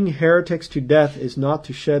 putting heretics to death is not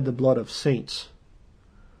to shed the blood of saints.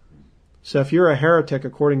 So if you're a heretic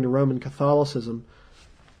according to Roman Catholicism,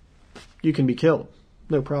 you can be killed.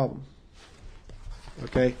 No problem.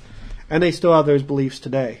 Okay? And they still have those beliefs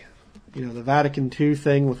today. You know, the Vatican II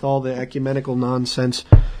thing with all the ecumenical nonsense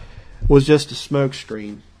was just a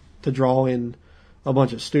smokescreen to draw in a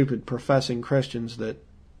bunch of stupid professing Christians that,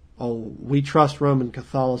 oh, we trust Roman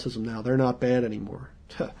Catholicism now. They're not bad anymore.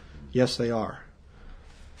 Yes, they are.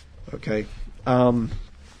 Okay.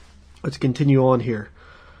 Let's continue on here.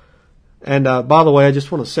 And by the way, I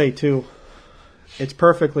just want to say, too, it's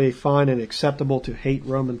perfectly fine and acceptable to hate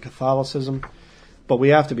Roman Catholicism, but we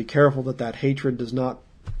have to be careful that that hatred does not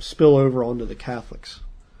spill over onto the Catholics.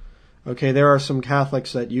 Okay, there are some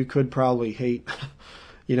Catholics that you could probably hate,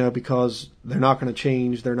 you know, because they're not going to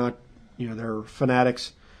change. They're not, you know, they're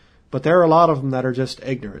fanatics. But there are a lot of them that are just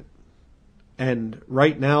ignorant. And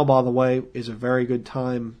right now, by the way, is a very good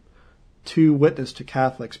time to witness to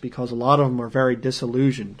Catholics because a lot of them are very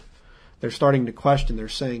disillusioned. They're starting to question. They're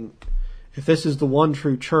saying, if this is the one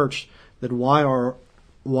true church, then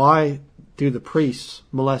why do the priests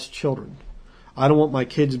molest children? I don't want my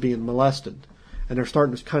kids being molested. And they're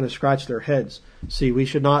starting to kind of scratch their heads. See, we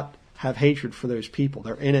should not have hatred for those people.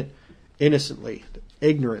 They're in it innocently,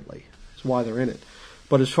 ignorantly. That's why they're in it.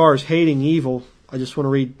 But as far as hating evil, I just want to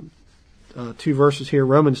read 2 verses here.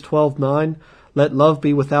 Romans 12:9. Let love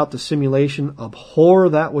be without dissimulation. Abhor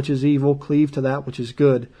that which is evil. Cleave to that which is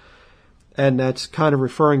good. And that's kind of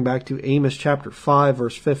referring back to Amos chapter 5,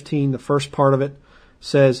 verse 15. The first part of it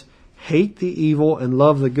says, hate the evil and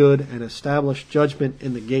love the good and establish judgment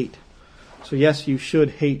in the gate. So yes, you should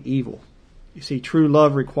hate evil. You see, true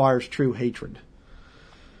love requires true hatred.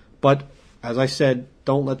 But, as I said,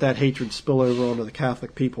 don't let that hatred spill over onto the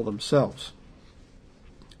Catholic people themselves.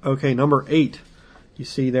 Okay, number 8. You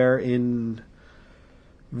see there in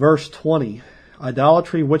verse 20.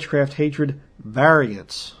 Idolatry, witchcraft, hatred,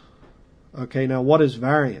 variance. Okay, now what is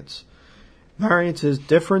variance? Variance is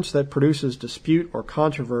difference that produces dispute or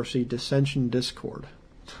controversy, dissension, discord.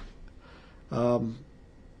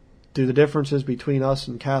 Do the differences between us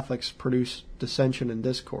and Catholics produce dissension and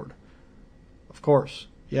discord? Of course,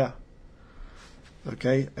 yeah.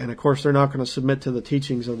 Okay, and of course they're not going to submit to the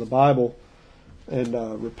teachings of the Bible and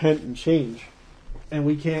repent and change. And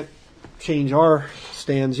we can't change our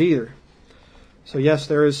stands either. So yes,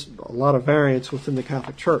 there is a lot of variance within the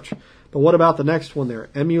Catholic Church. But what about the next one there?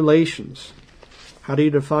 Emulations. How do you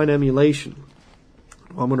define emulation?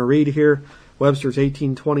 Well, I'm going to read here. Webster's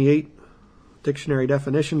 1828 dictionary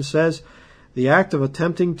definition says, the act of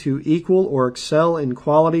attempting to equal or excel in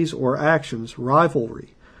qualities or actions,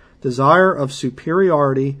 rivalry, desire of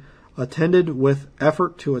superiority attended with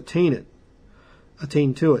effort to attain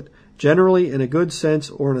to it, generally in a good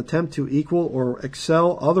sense or an attempt to equal or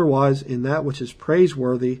excel otherwise in that which is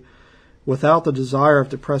praiseworthy without the desire of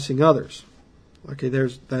depressing others. Okay,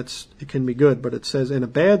 it can be good, but it says in a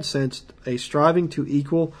bad sense, a striving to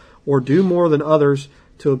equal or do more than others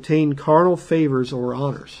to obtain carnal favors or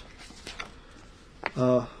honors.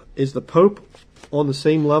 Is the Pope on the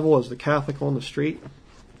same level as the Catholic on the street?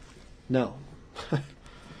 No.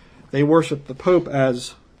 They worship the Pope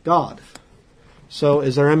as God. So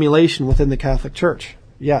is there emulation within the Catholic Church?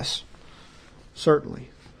 Yes, certainly.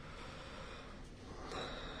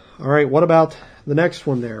 All right, what about the next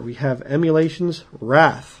one there? We have emulations,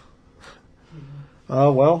 wrath.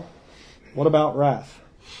 Well, what about wrath?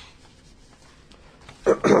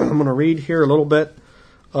 I'm going to read here a little bit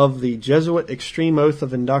of the Jesuit extreme oath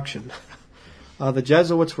of induction. The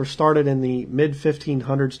Jesuits were started in the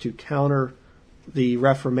mid-1500s to counter the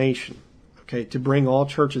Reformation, okay, to bring all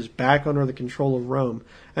churches back under the control of Rome.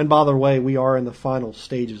 And by the way, we are in the final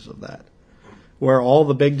stages of that, where all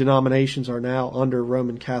the big denominations are now under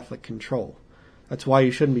Roman Catholic control. That's why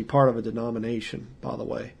you shouldn't be part of a denomination, by the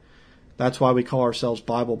way. That's why we call ourselves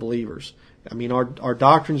Bible believers. I mean, our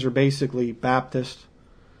doctrines are basically Baptist,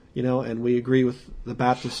 and we agree with the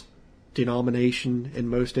Baptist denomination in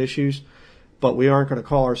most issues, but we aren't going to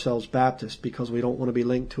call ourselves Baptist because we don't want to be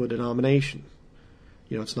linked to a denomination.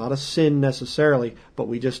 It's not a sin necessarily, but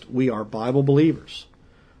we are Bible believers.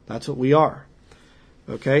 That's what we are.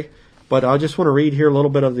 Okay? But I just want to read here a little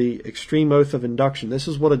bit of the extreme oath of induction. This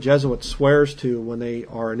is what a Jesuit swears to when they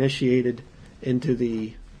are initiated into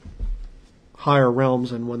the higher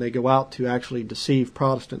realms and when they go out to actually deceive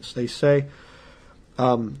Protestants. They say,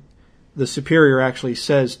 the superior actually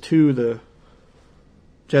says to the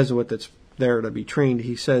Jesuit that's there to be trained,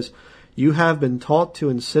 he says, "You have been taught to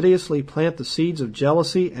insidiously plant the seeds of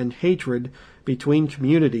jealousy and hatred between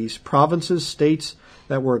communities, provinces, states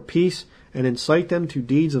that were at peace, and incite them to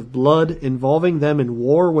deeds of blood, involving them in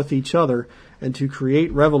war with each other, and to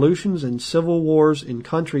create revolutions and civil wars in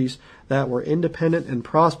countries that were independent and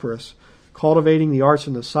prosperous, cultivating the arts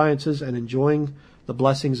and the sciences, and enjoying the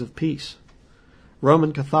blessings of peace."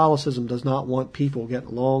 Roman Catholicism does not want people getting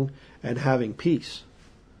along and having peace.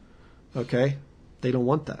 Okay? They don't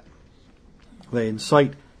want that. They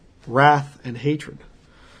incite wrath and hatred.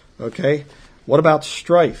 Okay? What about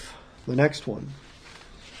strife? The next one.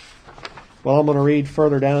 Well, I'm going to read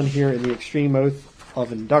further down here in the extreme oath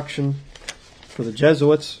of induction for the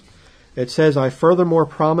Jesuits. It says, "I furthermore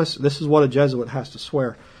promise," this is what a Jesuit has to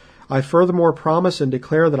swear, "I furthermore promise and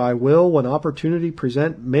declare that I will, when opportunity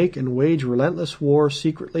present, make and wage relentless war,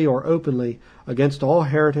 secretly or openly, against all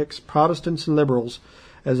heretics, Protestants and liberals,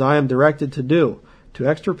 as I am directed to do, to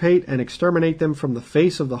extirpate and exterminate them from the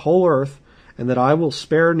face of the whole earth, and that I will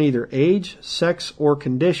spare neither age, sex, or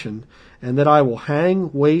condition, and that I will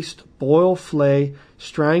hang, waste, boil, flay,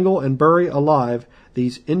 strangle, and bury alive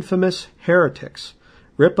these infamous heretics,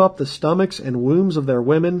 rip up the stomachs and wombs of their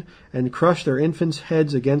women, and crush their infants'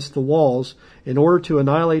 heads against the walls, in order to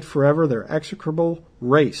annihilate forever their execrable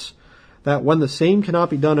race. That when the same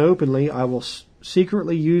cannot be done openly, I will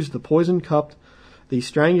secretly use the poisoned cup, the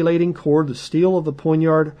strangulating cord, the steel of the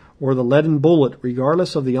poniard, or the leaden bullet,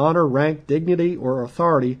 regardless of the honor, rank, dignity, or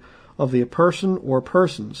authority of the person or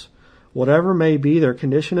persons, whatever may be their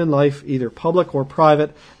condition in life, either public or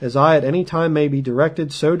private, as I at any time may be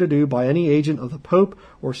directed so to do by any agent of the Pope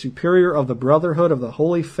or superior of the Brotherhood of the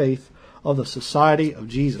Holy Faith of the Society of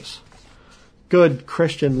Jesus." Good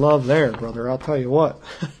Christian love there, brother. I'll tell you what.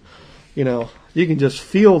 You can just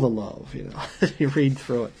feel the love, you read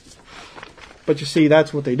through it. But you see,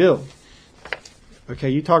 that's what they do. Okay,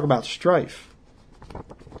 you talk about strife.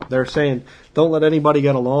 They're saying, don't let anybody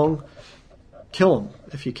get along. Kill them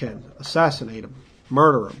if you can. Assassinate them.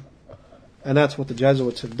 Murder them. And that's what the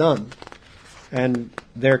Jesuits have done. And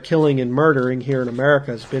their killing and murdering here in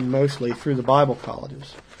America has been mostly through the Bible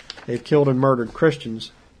colleges. They've killed and murdered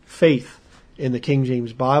Christians' faith in the King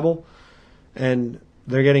James Bible. And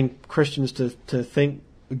they're getting Christians to think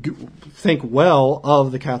well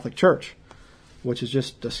of the Catholic Church, which is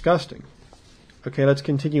just disgusting. Okay, let's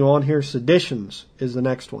continue on here. Seditions is the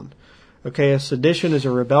next one. Okay, a sedition is a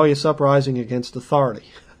rebellious uprising against authority.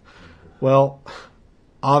 Well,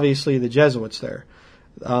 obviously the Jesuits there.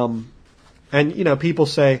 And, people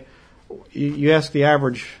say, you ask the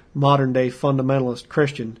average modern day fundamentalist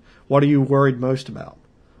Christian, what are you worried most about?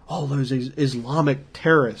 Oh, those Islamic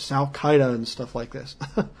terrorists, Al-Qaeda and stuff like this.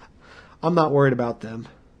 I'm not worried about them.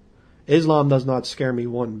 Islam does not scare me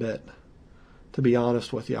one bit, to be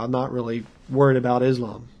honest with you. I'm not really worried about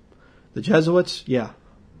Islam. The Jesuits, yeah.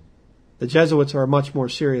 The Jesuits are a much more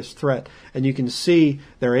serious threat. And you can see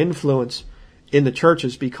their influence in the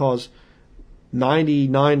churches because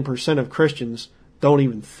 99% of Christians don't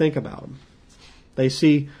even think about them.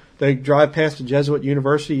 They drive past a Jesuit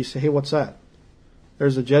university, you say, hey, what's that?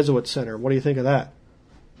 There's a Jesuit center. What do you think of that?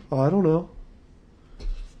 Oh, I don't know.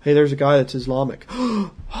 Hey, there's a guy that's Islamic.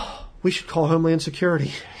 We should call Homeland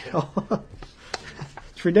Security.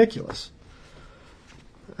 It's ridiculous.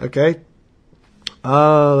 Okay.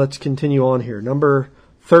 Let's continue on here. Number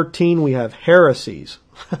 13, we have heresies.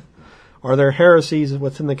 Are there heresies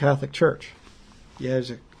within the Catholic Church? Yeah,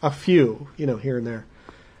 there's a few, here and there.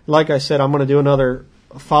 Like I said, I'm going to do another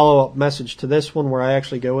follow-up message to this one where I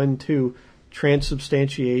actually go into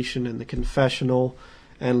transubstantiation and the confessional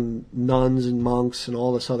and nuns and monks and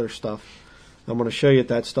all this other stuff. I'm going to show you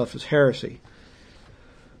that stuff is heresy.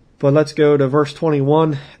 But let's go to verse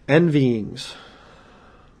 21, envyings.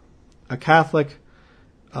 A Catholic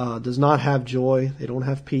does not have joy. They don't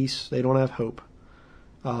have peace. They don't have hope.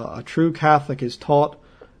 A true Catholic is taught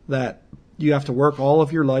that you have to work all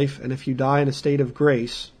of your life, and if you die in a state of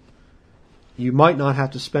grace, you might not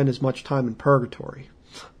have to spend as much time in purgatory.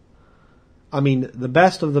 I mean, the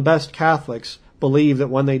best of the best Catholics believe that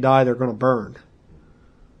when they die they're going to burn.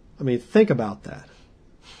 I mean, think about that.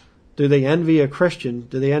 Do they envy a Christian?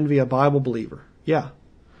 Do they envy a Bible believer? Yeah.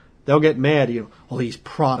 They'll get mad, oh, these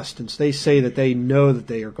Protestants, they say that they know that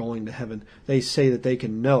they are going to heaven. They say that they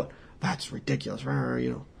can know it. That's ridiculous.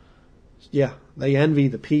 Yeah, they envy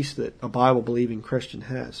the peace that a Bible-believing Christian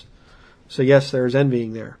has. So yes, there's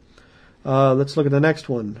envying there. Let's look at the next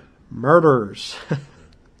one. Murders.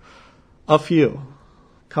 A few.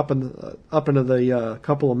 Up into the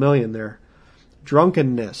couple of million there.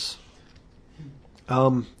 Drunkenness.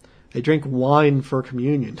 They drink wine for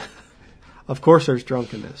communion. Of course there's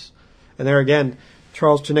drunkenness. And there again,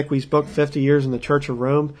 Charles Chiniqui's book, 50 Years in the Church of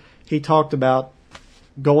Rome, he talked about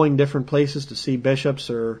going different places to see bishops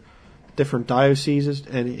or different dioceses,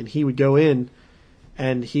 and he would go in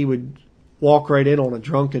and he would walk right in on a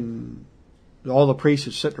drunken, all the priests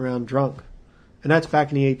are sitting around drunk. And that's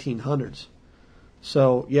back in the 1800s.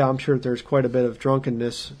 So, yeah, I'm sure that there's quite a bit of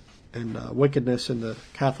drunkenness and wickedness in the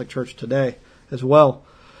Catholic Church today as well.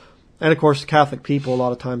 And, of course, the Catholic people a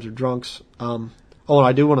lot of times are drunks. And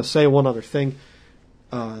I do want to say one other thing.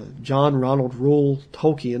 John Ronald Reuel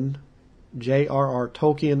Tolkien, J.R.R.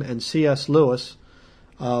 Tolkien, and C.S. Lewis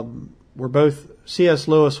were both... C.S.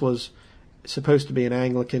 Lewis was supposed to be an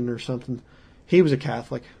Anglican or something. He was a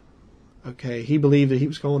Catholic. Okay, he believed that he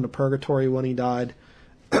was going to purgatory when he died.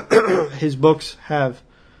 His books have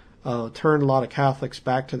turned a lot of Catholics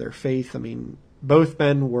back to their faith. I mean, both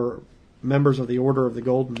men were members of the Order of the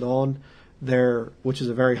Golden Dawn, which is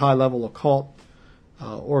a very high-level occult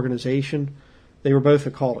organization. They were both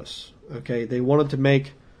occultists. Okay, they wanted to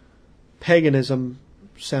make paganism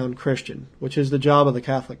sound Christian, which is the job of the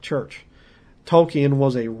Catholic Church. Tolkien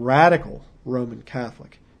was a radical Roman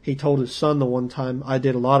Catholic. He told his son the one time, I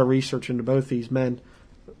did a lot of research into both these men,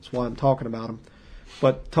 that's why I'm talking about them,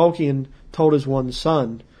 but Tolkien told his one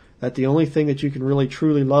son that the only thing that you can really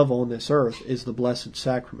truly love on this earth is the Blessed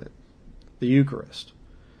Sacrament, the Eucharist.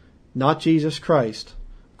 Not Jesus Christ.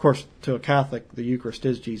 Of course, to a Catholic, the Eucharist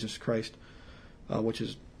is Jesus Christ, which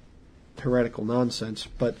is heretical nonsense.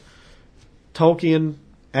 But Tolkien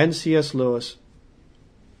and C.S. Lewis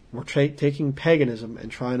were taking paganism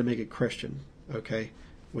and trying to make it Christian, okay,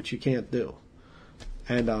 which you can't do.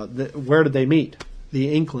 And where did they meet?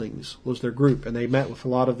 The Inklings was their group, and they met with a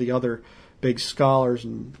lot of the other big scholars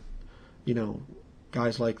and,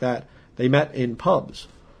 guys like that. They met in pubs.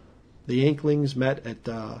 The Inklings met at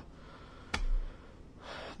the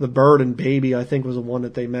Bird and Baby, I think, was the one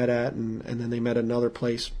that they met at, and then they met at another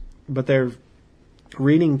place. But they're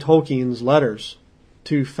reading Tolkien's letters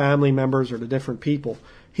to family members or to different people.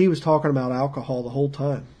 He was talking about alcohol the whole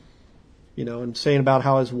time, and saying about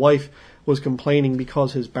how his wife was complaining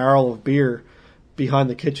because his barrel of beer behind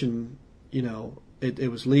the kitchen,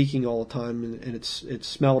 it was leaking all the time, and it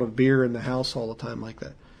smelled of beer in the house all the time like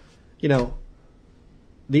that.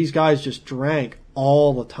 These guys just drank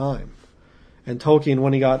all the time. And Tolkien,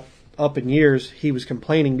 when he got up in years, he was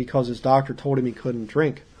complaining because his doctor told him he couldn't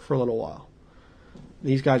drink for a little while.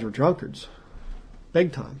 These guys were drunkards.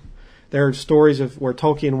 Big time. There are stories of where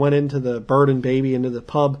Tolkien went into the Bird and Baby, into the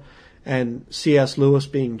pub, and C.S. Lewis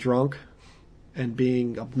being drunk and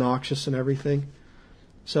being obnoxious and everything.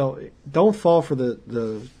 So don't fall for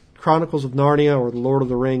the Chronicles of Narnia or the Lord of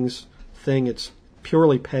the Rings thing. It's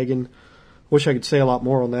purely pagan. Wish I could say a lot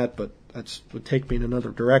more on that, but that would take me in another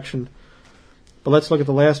direction. But let's look at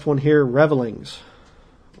the last one here, revelings.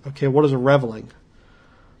 Okay, what is a reveling?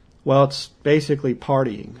 Well, it's basically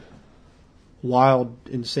partying. Wild,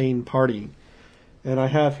 insane partying. And I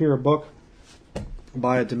have here a book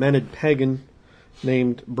by a demented pagan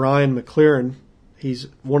named Brian McLaren. He's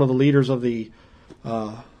one of the leaders of the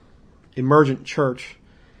Emergent Church.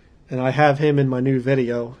 And I have him in my new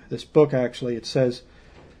video. This book, actually, it says,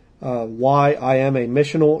 Why I Am a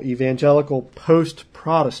Missional Evangelical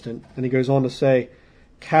Post-Protestant. And he goes on to say,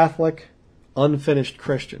 Catholic, Unfinished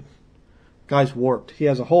Christian. Guy's warped. He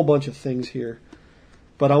has a whole bunch of things here.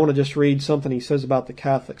 But I want to just read something he says about the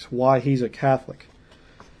Catholics, why he's a Catholic.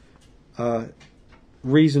 He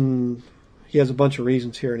has a bunch of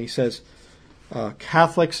reasons here, and he says,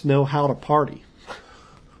 Catholics know how to party.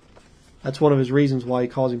 That's one of his reasons why he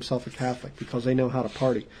calls himself a Catholic, because they know how to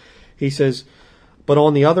party. He says, but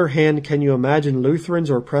on the other hand, can you imagine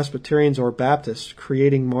Lutherans or Presbyterians or Baptists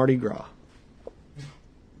creating Mardi Gras?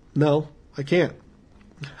 No, I can't.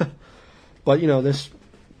 But, this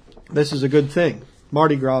is a good thing.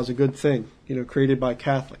 Mardi Gras is a good thing, created by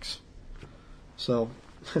Catholics. So,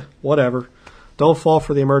 whatever. Don't fall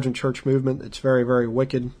for the emergent church movement. It's very, very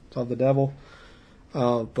wicked. It's of the devil.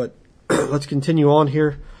 But let's continue on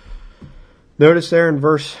here. Notice there in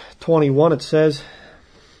verse 21 it says,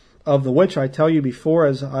 of the which I tell you before,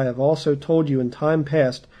 as I have also told you in time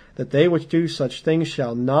past, that they which do such things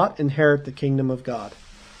shall not inherit the kingdom of God.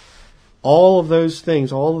 All of those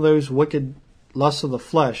things, all of those wicked lusts of the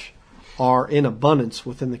flesh are in abundance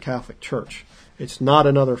within the Catholic Church. It's not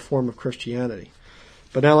another form of Christianity.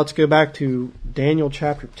 But now let's go back to Daniel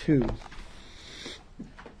chapter 2.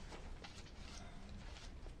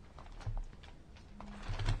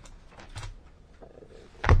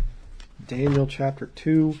 Daniel chapter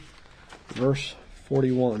 2, verse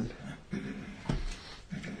 41.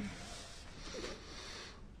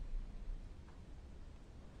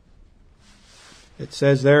 It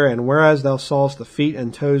says there, "And whereas thou sawest the feet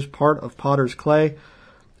and toes part of potter's clay,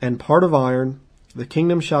 and part of iron, the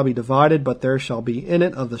kingdom shall be divided, but there shall be in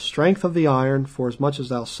it of the strength of the iron, for as much as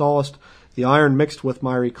thou sawest the iron mixed with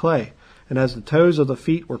miry clay. And as the toes of the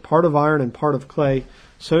feet were part of iron and part of clay,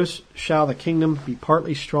 so shall the kingdom be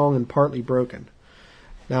partly strong and partly broken."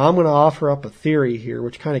 Now I'm going to offer up a theory here,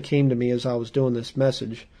 which kind of came to me as I was doing this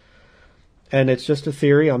message. And it's just a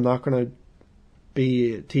theory. I'm not going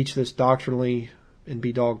to teach this doctrinally and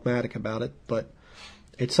be dogmatic about it, but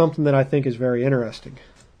it's something that I think is very interesting.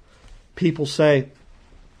 People say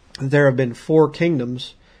there have been 4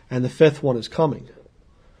 kingdoms and the 5th one is coming.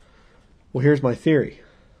 Well, here's my theory.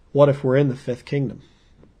 What if we're in the 5th kingdom?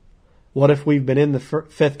 What if we've been in the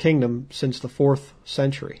 5th kingdom since the 4th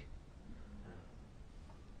century?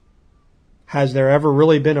 Has there ever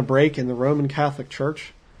really been a break in the Roman Catholic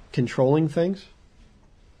Church controlling things?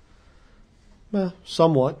 Well,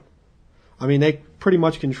 somewhat. I mean, they pretty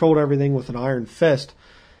much controlled everything with an iron fist,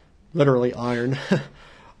 literally iron,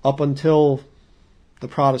 up until the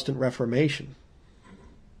Protestant Reformation.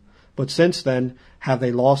 But since then, have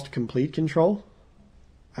they lost complete control?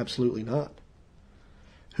 Absolutely not.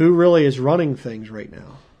 Who really is running things right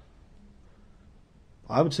now?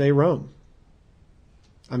 I would say Rome.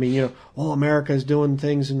 I mean, America is doing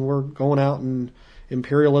things and we're going out and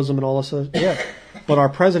imperialism and all this stuff. Yeah, but our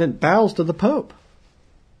president bows to the Pope.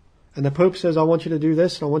 And the Pope says, I want you to do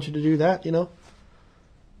this and I want you to do that,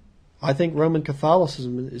 I think Roman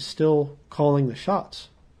Catholicism is still calling the shots.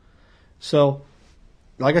 So,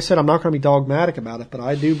 like I said, I'm not going to be dogmatic about it, but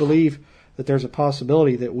I do believe that there's a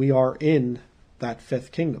possibility that we are in that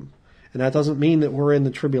 5th kingdom. And that doesn't mean that we're in the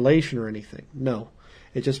tribulation or anything. No.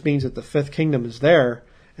 It just means that the 5th kingdom is there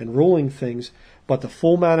and ruling things, but the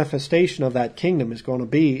full manifestation of that kingdom is going to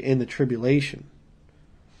be in the tribulation.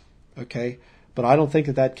 Okay? But I don't think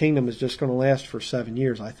that kingdom is just going to last for 7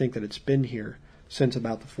 years. I think that it's been here since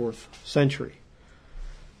about the 4th century.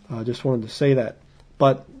 I just wanted to say that.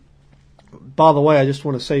 But, by the way, I just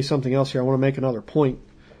want to say something else here. I want to make another point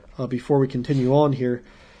before we continue on here.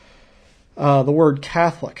 The word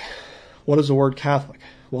Catholic. What is the word Catholic?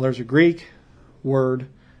 Well, there's a Greek word,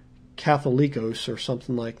 Katholikos, or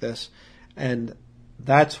something like this. And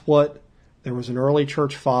that's what, there was an early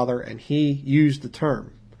church father, and he used the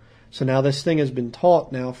term. So now this thing has been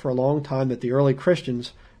taught now for a long time that the early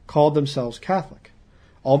Christians called themselves Catholic.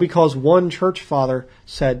 All because one church father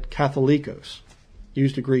said Katholikos,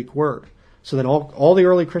 used a Greek word. So then all the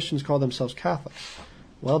early Christians called themselves Catholic.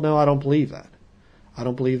 Well, no, I don't believe that. I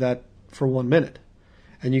don't believe that for 1 minute.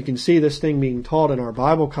 And you can see this thing being taught in our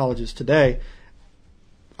Bible colleges today.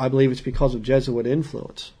 I believe it's because of Jesuit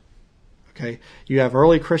influence. Okay, you have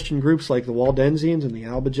early Christian groups like the Waldensians and the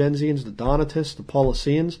Albigensians, the Donatists, the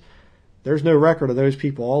Paulicians. There's no record of those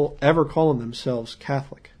people all ever calling themselves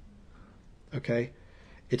Catholic. Okay,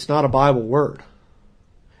 it's not a Bible word.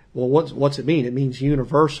 Well, what's it mean? It means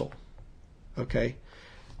universal. Okay,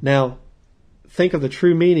 now think of the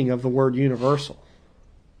true meaning of the word universal.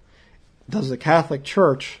 Does the Catholic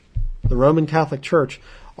Church, the Roman Catholic Church,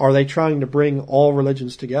 are they trying to bring all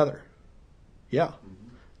religions together? Yeah.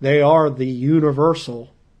 They are the universal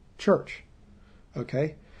church.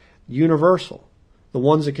 Okay? Universal. The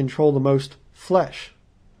ones that control the most flesh.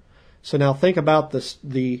 So now think about this,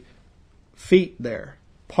 the feet there.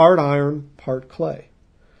 Part iron, part clay.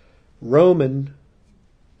 Roman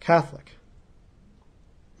Catholic.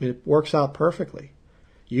 I mean, it works out perfectly.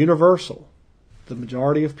 Universal. The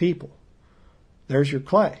majority of people. There's your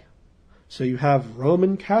clay. So you have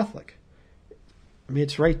Roman Catholic. I mean,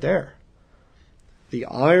 it's right there. The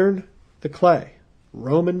iron, the clay.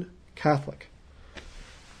 Roman Catholic.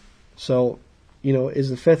 So, is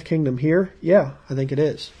the 5th kingdom here? Yeah, I think it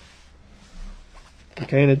is.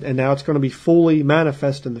 Okay, and now it's going to be fully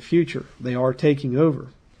manifest in the future. They are taking over.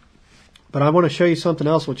 But I want to show you something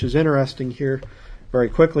else which is interesting here very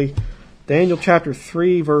quickly. Daniel chapter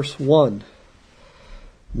 3, verse 1.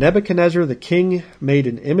 Nebuchadnezzar the king made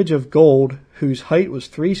an image of gold, whose height was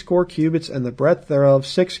 80 cubits, and the breadth thereof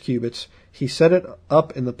 6 cubits. He set it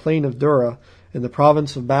up in the plain of Dura in the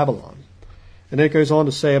province of Babylon. And then it goes on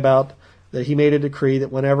to say about that he made a decree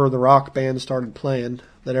that whenever the rock band started playing,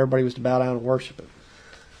 that everybody was to bow down and worship it.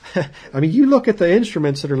 I mean, you look at the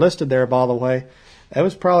instruments that are listed there, by the way, that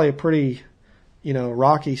was probably a pretty,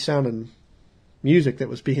 rocky sounding music that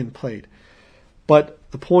was being played. But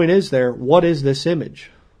the point is there, what is this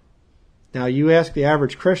image? Now, you ask the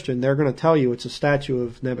average Christian, they're going to tell you it's a statue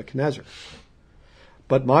of Nebuchadnezzar.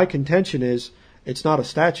 But my contention is, it's not a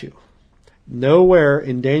statue. Nowhere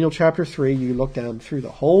in Daniel chapter 3, you look down through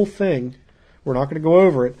the whole thing, we're not going to go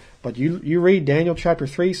over it, but you read Daniel chapter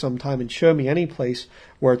 3 sometime and show me any place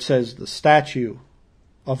where it says the statue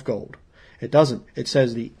of gold. It doesn't. It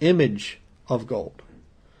says the image of gold.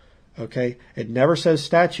 Okay? It never says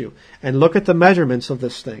statue. And look at the measurements of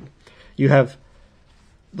this thing. You have,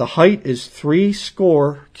 the height is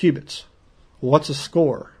 60 cubits. What's a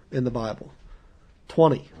score in the Bible?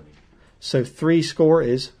 20. So 60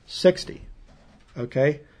 is 60.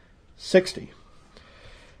 Okay? 60.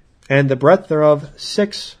 And the breadth thereof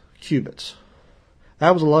 6 cubits.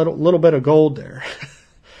 That was a little bit of gold there.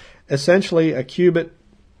 Essentially, a cubit,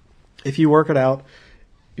 if you work it out,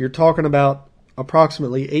 you're talking about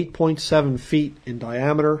approximately 8.7 feet in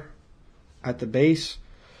diameter at the base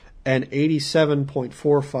and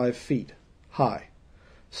 87.45 feet high.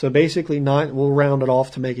 So basically, we'll round it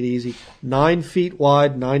off to make it easy, 9 feet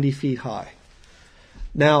wide, 90 feet high.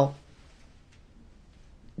 Now,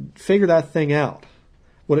 figure that thing out.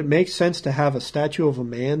 Would it make sense to have a statue of a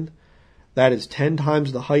man that is 10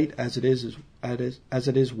 times the height as it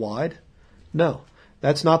is wide? No.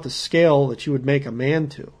 That's not the scale that you would make a man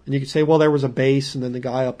to. And you could say, well, there was a base and then the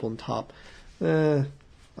guy up on top. I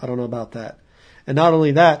don't know about that. And not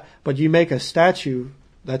only that, but you make a statue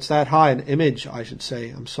that's that high, an image, I should say,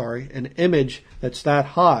 an image that's that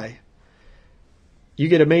high. You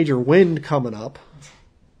get a major wind coming up.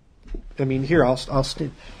 I mean, here,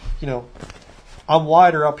 I'm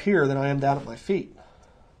wider up here than I am down at my feet.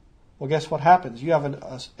 Well, guess what happens? You have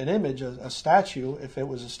an image, a statue. If it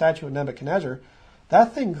was a statue of Nebuchadnezzar,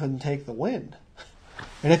 that thing couldn't take the wind.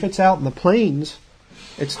 And if it's out in the plains,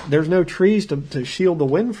 there's no trees to shield the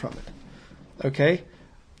wind from it. Okay?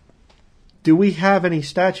 Do we have any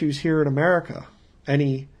statues here in America,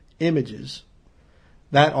 any images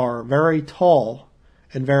that are very tall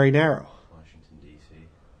and very narrow? Washington, D.C.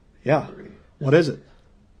 Yeah. What is it?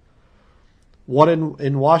 What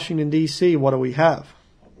in Washington, D.C., what do we have?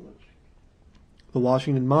 The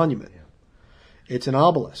Washington Monument. Yeah. It's an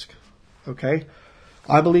obelisk. Okay?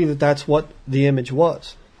 I believe that that's what the image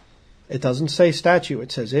was. It doesn't say statue,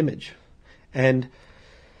 it says image. And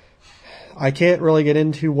I can't really get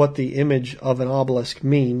into what the image of an obelisk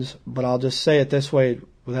means, but I'll just say it this way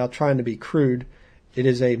without trying to be crude. It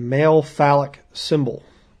is a male phallic symbol,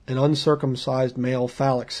 an uncircumcised male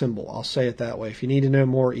phallic symbol. I'll say it that way. If you need to know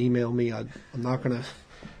more, email me. I'm not going to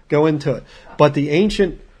go into it. But the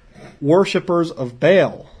ancient worshippers of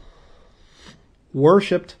Baal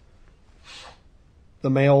worshipped the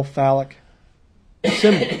male phallic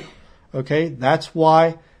symbol. Okay? That's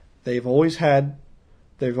why they've always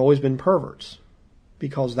been perverts,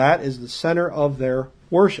 because that is the center of their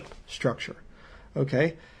worship structure.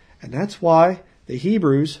 Okay? And that's why the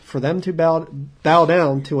Hebrews, for them to bow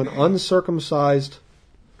down to an uncircumcised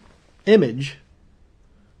image,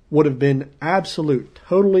 would have been absolute,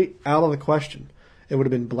 totally out of the question. It would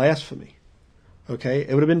have been blasphemy. Okay?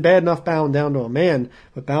 It would have been bad enough bowing down to a man,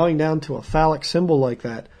 but bowing down to a phallic symbol like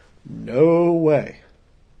that, no way.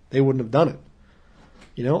 They wouldn't have done it.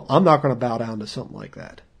 I'm not going to bow down to something like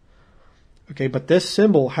that. Okay, but this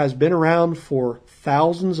symbol has been around for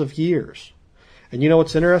thousands of years. And you know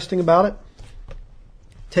what's interesting about it?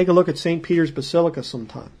 Take a look at St. Peter's Basilica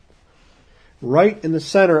sometime. Right in the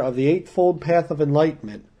center of the Eightfold Path of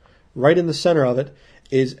Enlightenment, right in the center of it,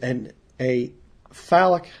 is an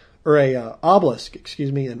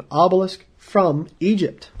obelisk from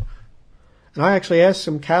Egypt. And I actually asked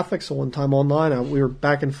some Catholics one time online, we were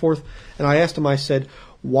back and forth, and I asked them, I said,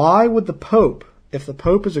 why would the Pope, if the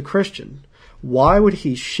Pope is a Christian, why would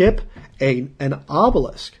he ship an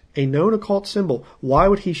obelisk, a known occult symbol, why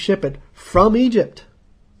would he ship it from Egypt?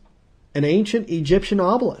 An ancient Egyptian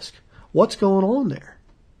obelisk. What's going on there?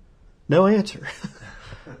 No answer.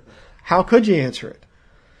 How could you answer it?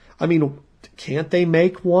 I mean, can't they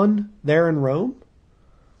make one there in Rome?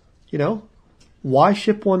 Why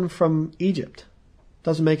ship one from Egypt?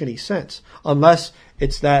 Doesn't make any sense. Unless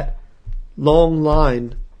it's that long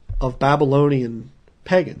line of Babylonian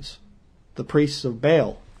pagans, the priests of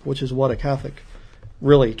Baal, which is what a Catholic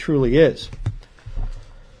really, truly is.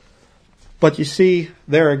 But you see,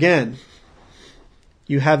 there again,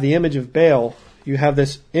 you have the image of Baal, you have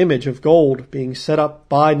this image of gold being set up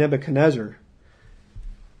by Nebuchadnezzar,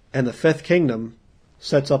 and the fifth kingdom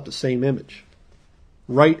sets up the same image,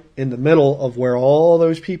 right in the middle of where all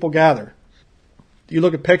those people gather. You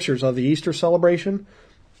look at pictures of the Easter celebration,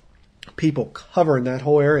 people covering that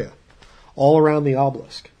whole area, all around the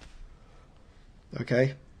obelisk.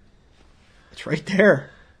 Okay? It's right there.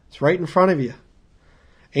 It's right in front of you.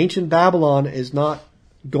 Ancient Babylon is not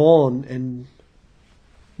gone and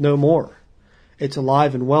no more. It's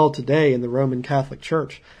alive and well today in the Roman Catholic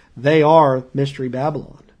Church. They are Mystery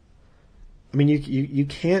Babylon. I mean, you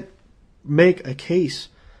can't make a case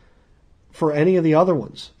for any of the other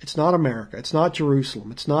ones. It's not America. It's not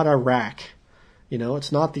Jerusalem. It's not Iraq.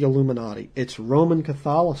 It's not the Illuminati. It's Roman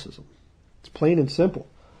Catholicism. It's plain and simple.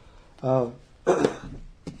 And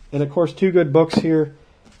of course, two good books here.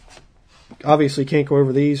 Obviously can't go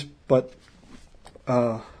over these, but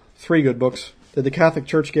three good books. Did the Catholic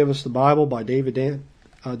Church Give Us the Bible by David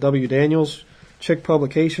W. Daniels, Chick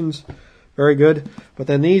Publications. Very good. But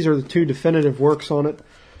then these are the two definitive works on it.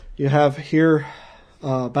 You have here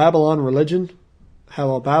Babylon Religion,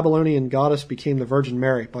 How a Babylonian Goddess Became the Virgin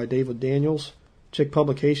Mary by David Daniels, Chick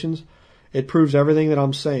Publications. It proves everything that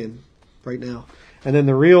I'm saying right now. And then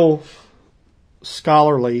the real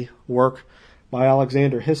scholarly work by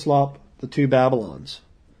Alexander Hislop, The Two Babylons,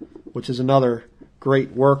 which is another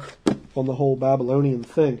great work on the whole Babylonian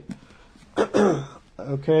thing.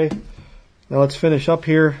 Okay, now let's finish up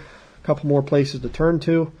here. A couple more places to turn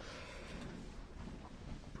to.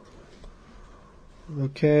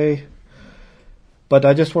 Okay, but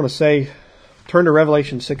I just want to say, turn to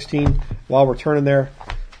Revelation 16 while we're turning there.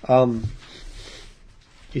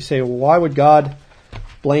 You say, well, why would God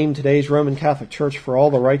blame today's Roman Catholic Church for all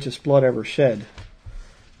the righteous blood ever shed?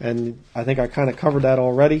 And I think I kind of covered that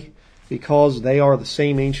already, because they are the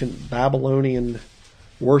same ancient Babylonian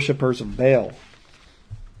worshippers of Baal.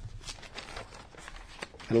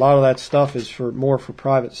 And a lot of that stuff is more for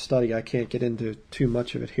private study. I can't get into too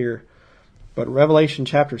much of it here. But Revelation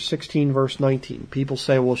chapter 16, verse 19. People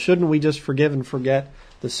say, well, shouldn't we just forgive and forget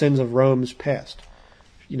the sins of Rome's past?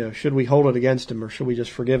 Should we hold it against them, or should we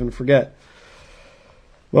just forgive and forget?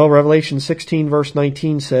 Well, Revelation 16, verse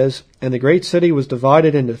 19 says, And the great city was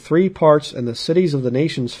divided into 3 parts, and the cities of the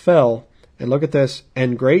nations fell. And look at this.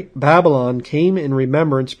 And great Babylon came in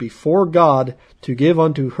remembrance before God to give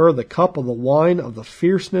unto her the cup of the wine of the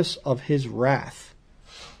fierceness of his wrath.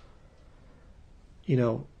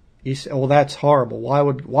 You say, well, that's horrible. Why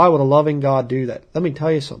would a loving God do that? Let me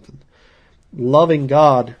tell you something. Loving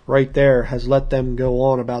God right there has let them go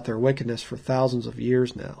on about their wickedness for thousands of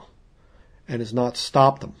years now, and has not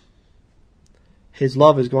stopped them. His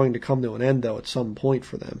love is going to come to an end, though, at some point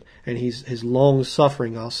for them. And his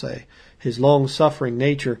long-suffering, I'll say, his long-suffering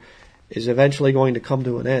nature is eventually going to come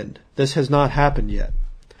to an end. This has not happened yet.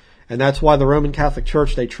 And that's why the Roman Catholic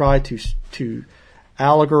Church, they try to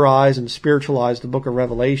allegorize and spiritualize the book of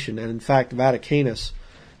Revelation. And in fact, Vaticanus,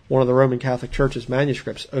 one of the Roman Catholic Church's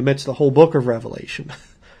manuscripts, omits the whole book of Revelation.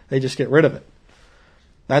 They just get rid of it.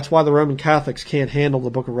 That's why the Roman Catholics can't handle the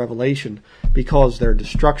book of Revelation, because their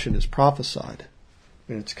destruction is prophesied.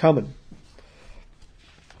 And it's coming.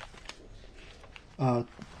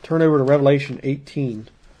 Turn over to Revelation 18.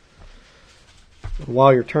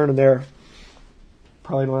 While you're turning there,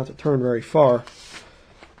 probably don't have to turn very far.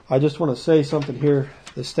 I just want to say something here.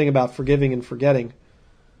 This thing about forgiving and forgetting.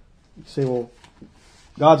 You say, well,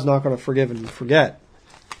 God's not going to forgive and forget.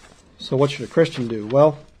 So what should a Christian do?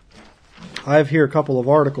 Well, I have here a couple of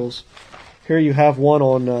articles. Here you have one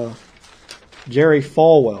on Jerry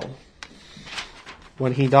Falwell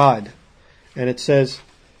when he died. And it says,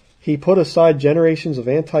 he put aside generations of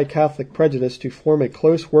anti-Catholic prejudice to form a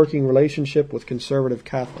close working relationship with conservative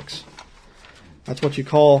Catholics. That's what you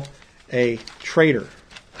call a traitor.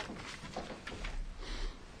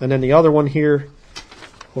 And then the other one here,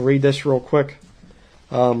 we'll read this real quick.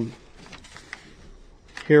 Here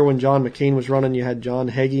when John McCain was running, you had John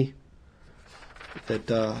Hagee,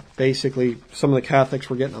 that basically some of the Catholics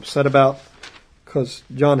were getting upset about, because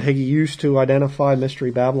John Hagee used to identify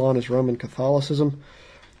Mystery Babylon as Roman Catholicism.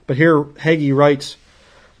 But here Hagee writes,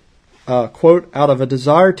 quote, out of a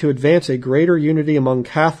desire to advance a greater unity among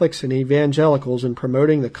Catholics and evangelicals in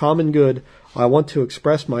promoting the common good, I want to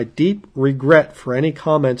express my deep regret for any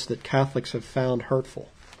comments that Catholics have found hurtful.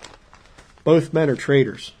 Both men are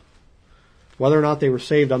traitors. Whether or not they were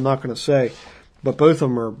saved, I'm not going to say, but both of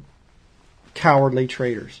them are cowardly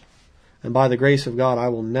traitors. And by the grace of God, I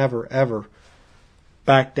will never, ever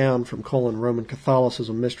back down from calling Roman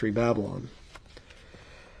Catholicism Mystery Babylon.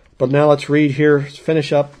 But now let's read here,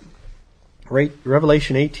 finish up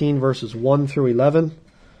Revelation 18 verses 1 through 11.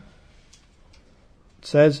 It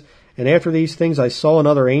says, "And after these things I saw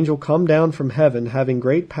another angel come down from heaven, having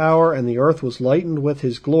great power, and the earth was lightened with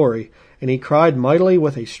his glory. And he cried mightily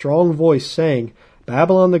with a strong voice, saying,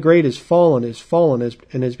 Babylon the great is fallen,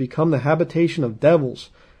 and is become the habitation of devils,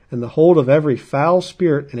 and the hold of every foul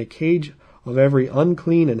spirit, and a cage of every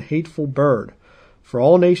unclean and hateful bird. For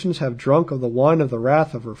all nations have drunk of the wine of the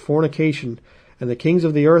wrath of her fornication, and the kings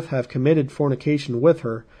of the earth have committed fornication with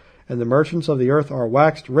her, and the merchants of the earth are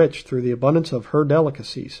waxed rich through the abundance of her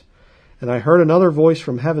delicacies. And I heard another voice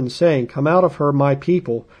from heaven saying, Come out of her, my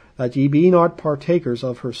people, that ye be not partakers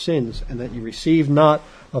of her sins, and that ye receive not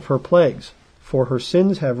of her plagues. For her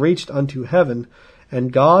sins have reached unto heaven,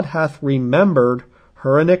 and God hath remembered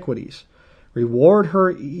her iniquities. Reward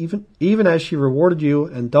her even as she rewarded you,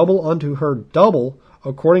 and double unto her double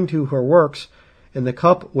according to her works. In the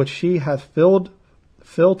cup which she hath filled,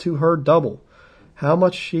 fill to her double. How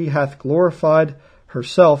much she hath glorified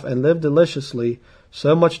herself and lived deliciously,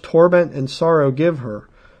 so much torment and sorrow give her.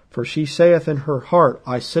 For she saith in her heart,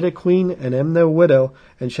 I sit a queen, and am no widow,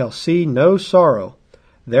 and shall see no sorrow.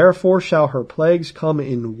 Therefore shall her plagues come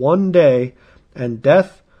in one day, and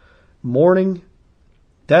death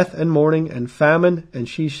and mourning, and famine, and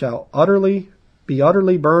she shall be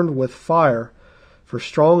utterly burned with fire. For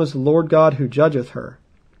strong is the Lord God who judgeth her.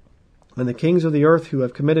 And the kings of the earth who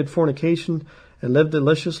have committed fornication, and lived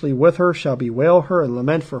deliciously with her, shall bewail her and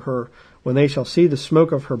lament for her, when they shall see the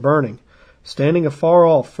smoke of her burning, standing afar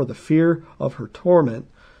off for the fear of her torment,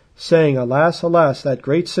 saying, Alas, alas, that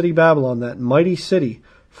great city Babylon, that mighty city,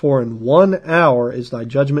 for in 1 hour is thy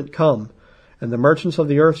judgment come. And the merchants of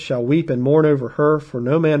the earth shall weep and mourn over her, for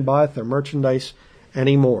no man buyeth their merchandise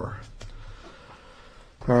any more."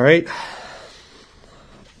 All right.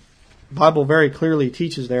 The Bible very clearly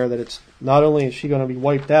teaches there that it's not only is she going to be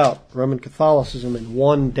wiped out, Roman Catholicism, in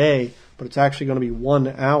 1 day, but it's actually going to be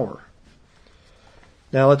 1 hour.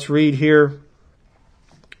 Now let's read here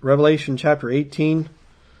Revelation chapter 18.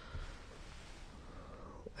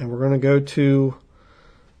 And we're going to go to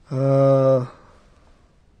we'll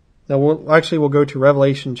go to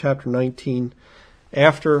Revelation chapter 19.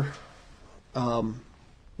 After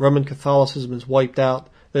Roman Catholicism is wiped out,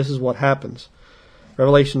 this is what happens.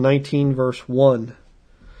 Revelation 19 verse 1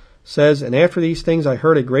 says, "And after these things I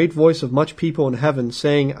heard a great voice of much people in heaven,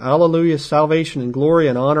 saying, Alleluia, salvation and glory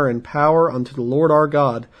and honor and power unto the Lord our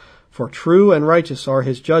God, for true and righteous are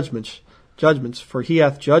his judgments, for he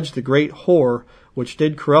hath judged the great whore, which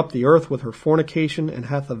did corrupt the earth with her fornication, and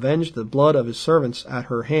hath avenged the blood of his servants at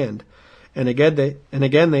her hand. And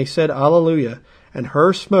again they said, Alleluia, and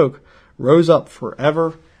her smoke rose up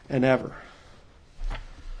forever and ever."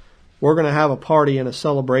 We're going to have a party and a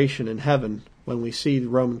celebration in heaven when we see the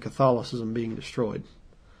Roman Catholicism being destroyed.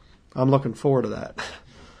 I'm looking forward to that.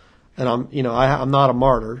 And I'm not a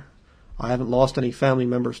martyr. I haven't lost any family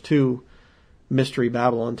members to Mystery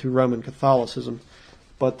Babylon, to Roman Catholicism.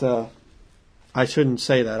 But I shouldn't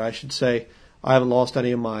say that. I should say I haven't lost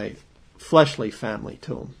any of my fleshly family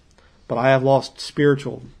to them. But I have lost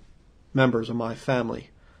spiritual members of my family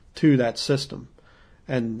to that system.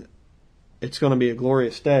 And it's going to be a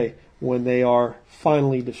glorious day when they are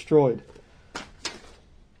finally destroyed.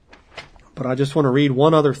 But I just want to read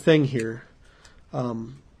one other thing here.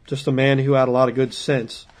 Just a man who had a lot of good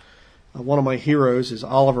sense. One of my heroes is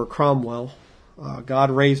Oliver Cromwell. God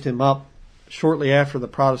raised him up shortly after the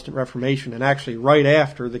Protestant Reformation, and actually right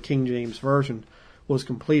after the King James Version was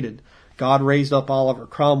completed. God raised up Oliver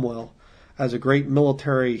Cromwell as a great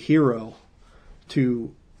military hero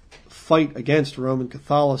to fight against Roman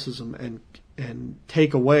Catholicism and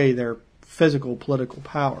take away their physical political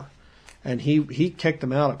power. And he kicked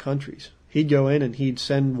them out of countries. He'd go in and he'd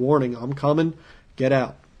send warning, I'm coming, get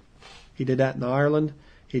out. He did that in Ireland.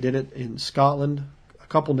 He did it in Scotland, a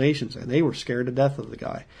couple nations, and they were scared to death of the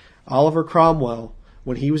guy. Oliver Cromwell,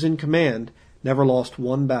 when he was in command, never lost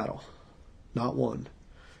one battle. Not one.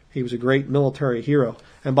 He was a great military hero.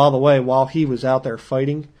 And by the way, while he was out there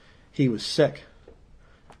fighting, he was sick.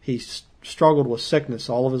 He struggled with sickness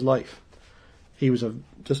all of his life. He was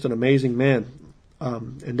just an amazing man,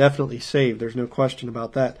 and definitely saved. There's no question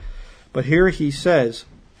about that. But here he says,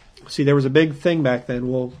 see, there was a big thing back then.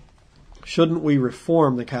 Well, shouldn't we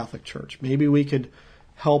reform the Catholic Church? Maybe we could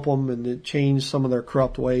help them and change some of their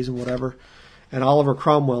corrupt ways and whatever. And Oliver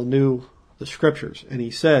Cromwell knew the scriptures. And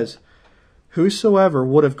he says, "Whosoever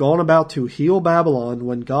would have gone about to heal Babylon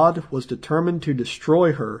when God was determined to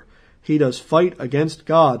destroy her, he does fight against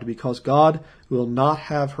God, because God will not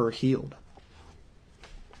have her healed."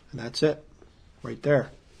 And that's it. Right there.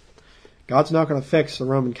 God's not going to fix the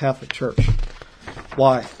Roman Catholic Church.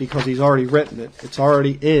 Why? Because he's already written it. It's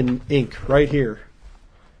already in ink right here.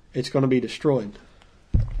 It's going to be destroyed.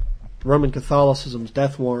 Roman Catholicism's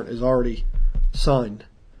death warrant is already signed.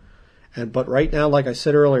 But right now, like I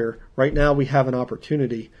said earlier, right now we have an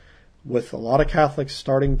opportunity with a lot of Catholics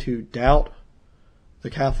starting to doubt the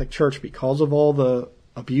Catholic Church because of all the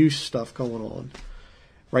abuse stuff going on.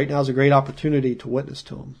 Right now is a great opportunity to witness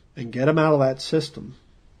to them and get them out of that system,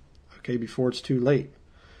 okay, before it's too late.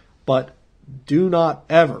 But do not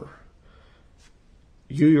ever,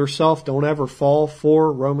 you yourself, don't ever fall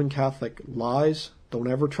for Roman Catholic lies. Don't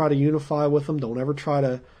ever try to unify with them. Don't ever try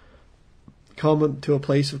to come to a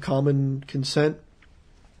place of common consent.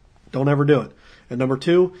 Don't ever do it. And number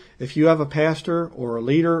two, if you have a pastor or a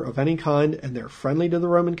leader of any kind and they're friendly to the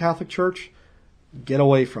Roman Catholic Church, get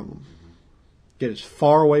away from them. Get as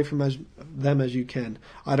far away from them as you can.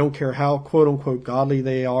 I don't care how quote-unquote godly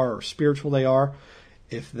they are or spiritual they are.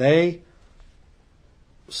 If they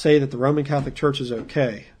say that the Roman Catholic Church is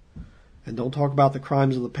okay and don't talk about the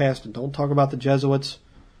crimes of the past and don't talk about the Jesuits,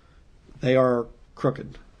 they are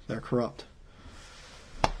crooked. They're corrupt.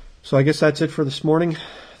 So I guess that's it for this morning.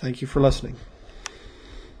 Thank you for listening.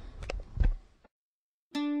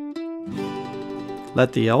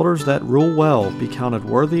 Let the elders that rule well be counted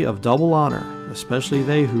worthy of double honor, especially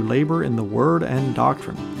they who labor in the word and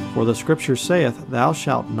doctrine. For the Scripture saith, Thou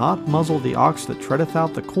shalt not muzzle the ox that treadeth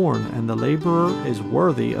out the corn, and the laborer is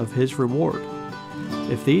worthy of his reward.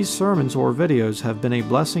 If these sermons or videos have been a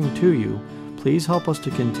blessing to you, please help us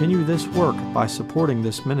to continue this work by supporting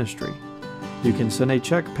this ministry. You can send a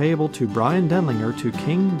check payable to Brian Denlinger to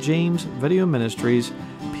King James Video Ministries,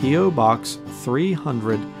 P.O. Box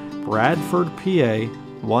 300, Bradford, PA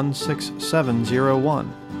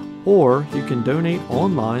 16701. Or you can donate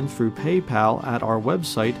online through PayPal at our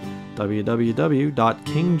website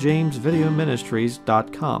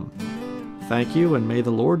www.KingJamesVideoMinistries.com. Thank you, and may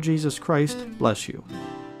the Lord Jesus Christ bless you.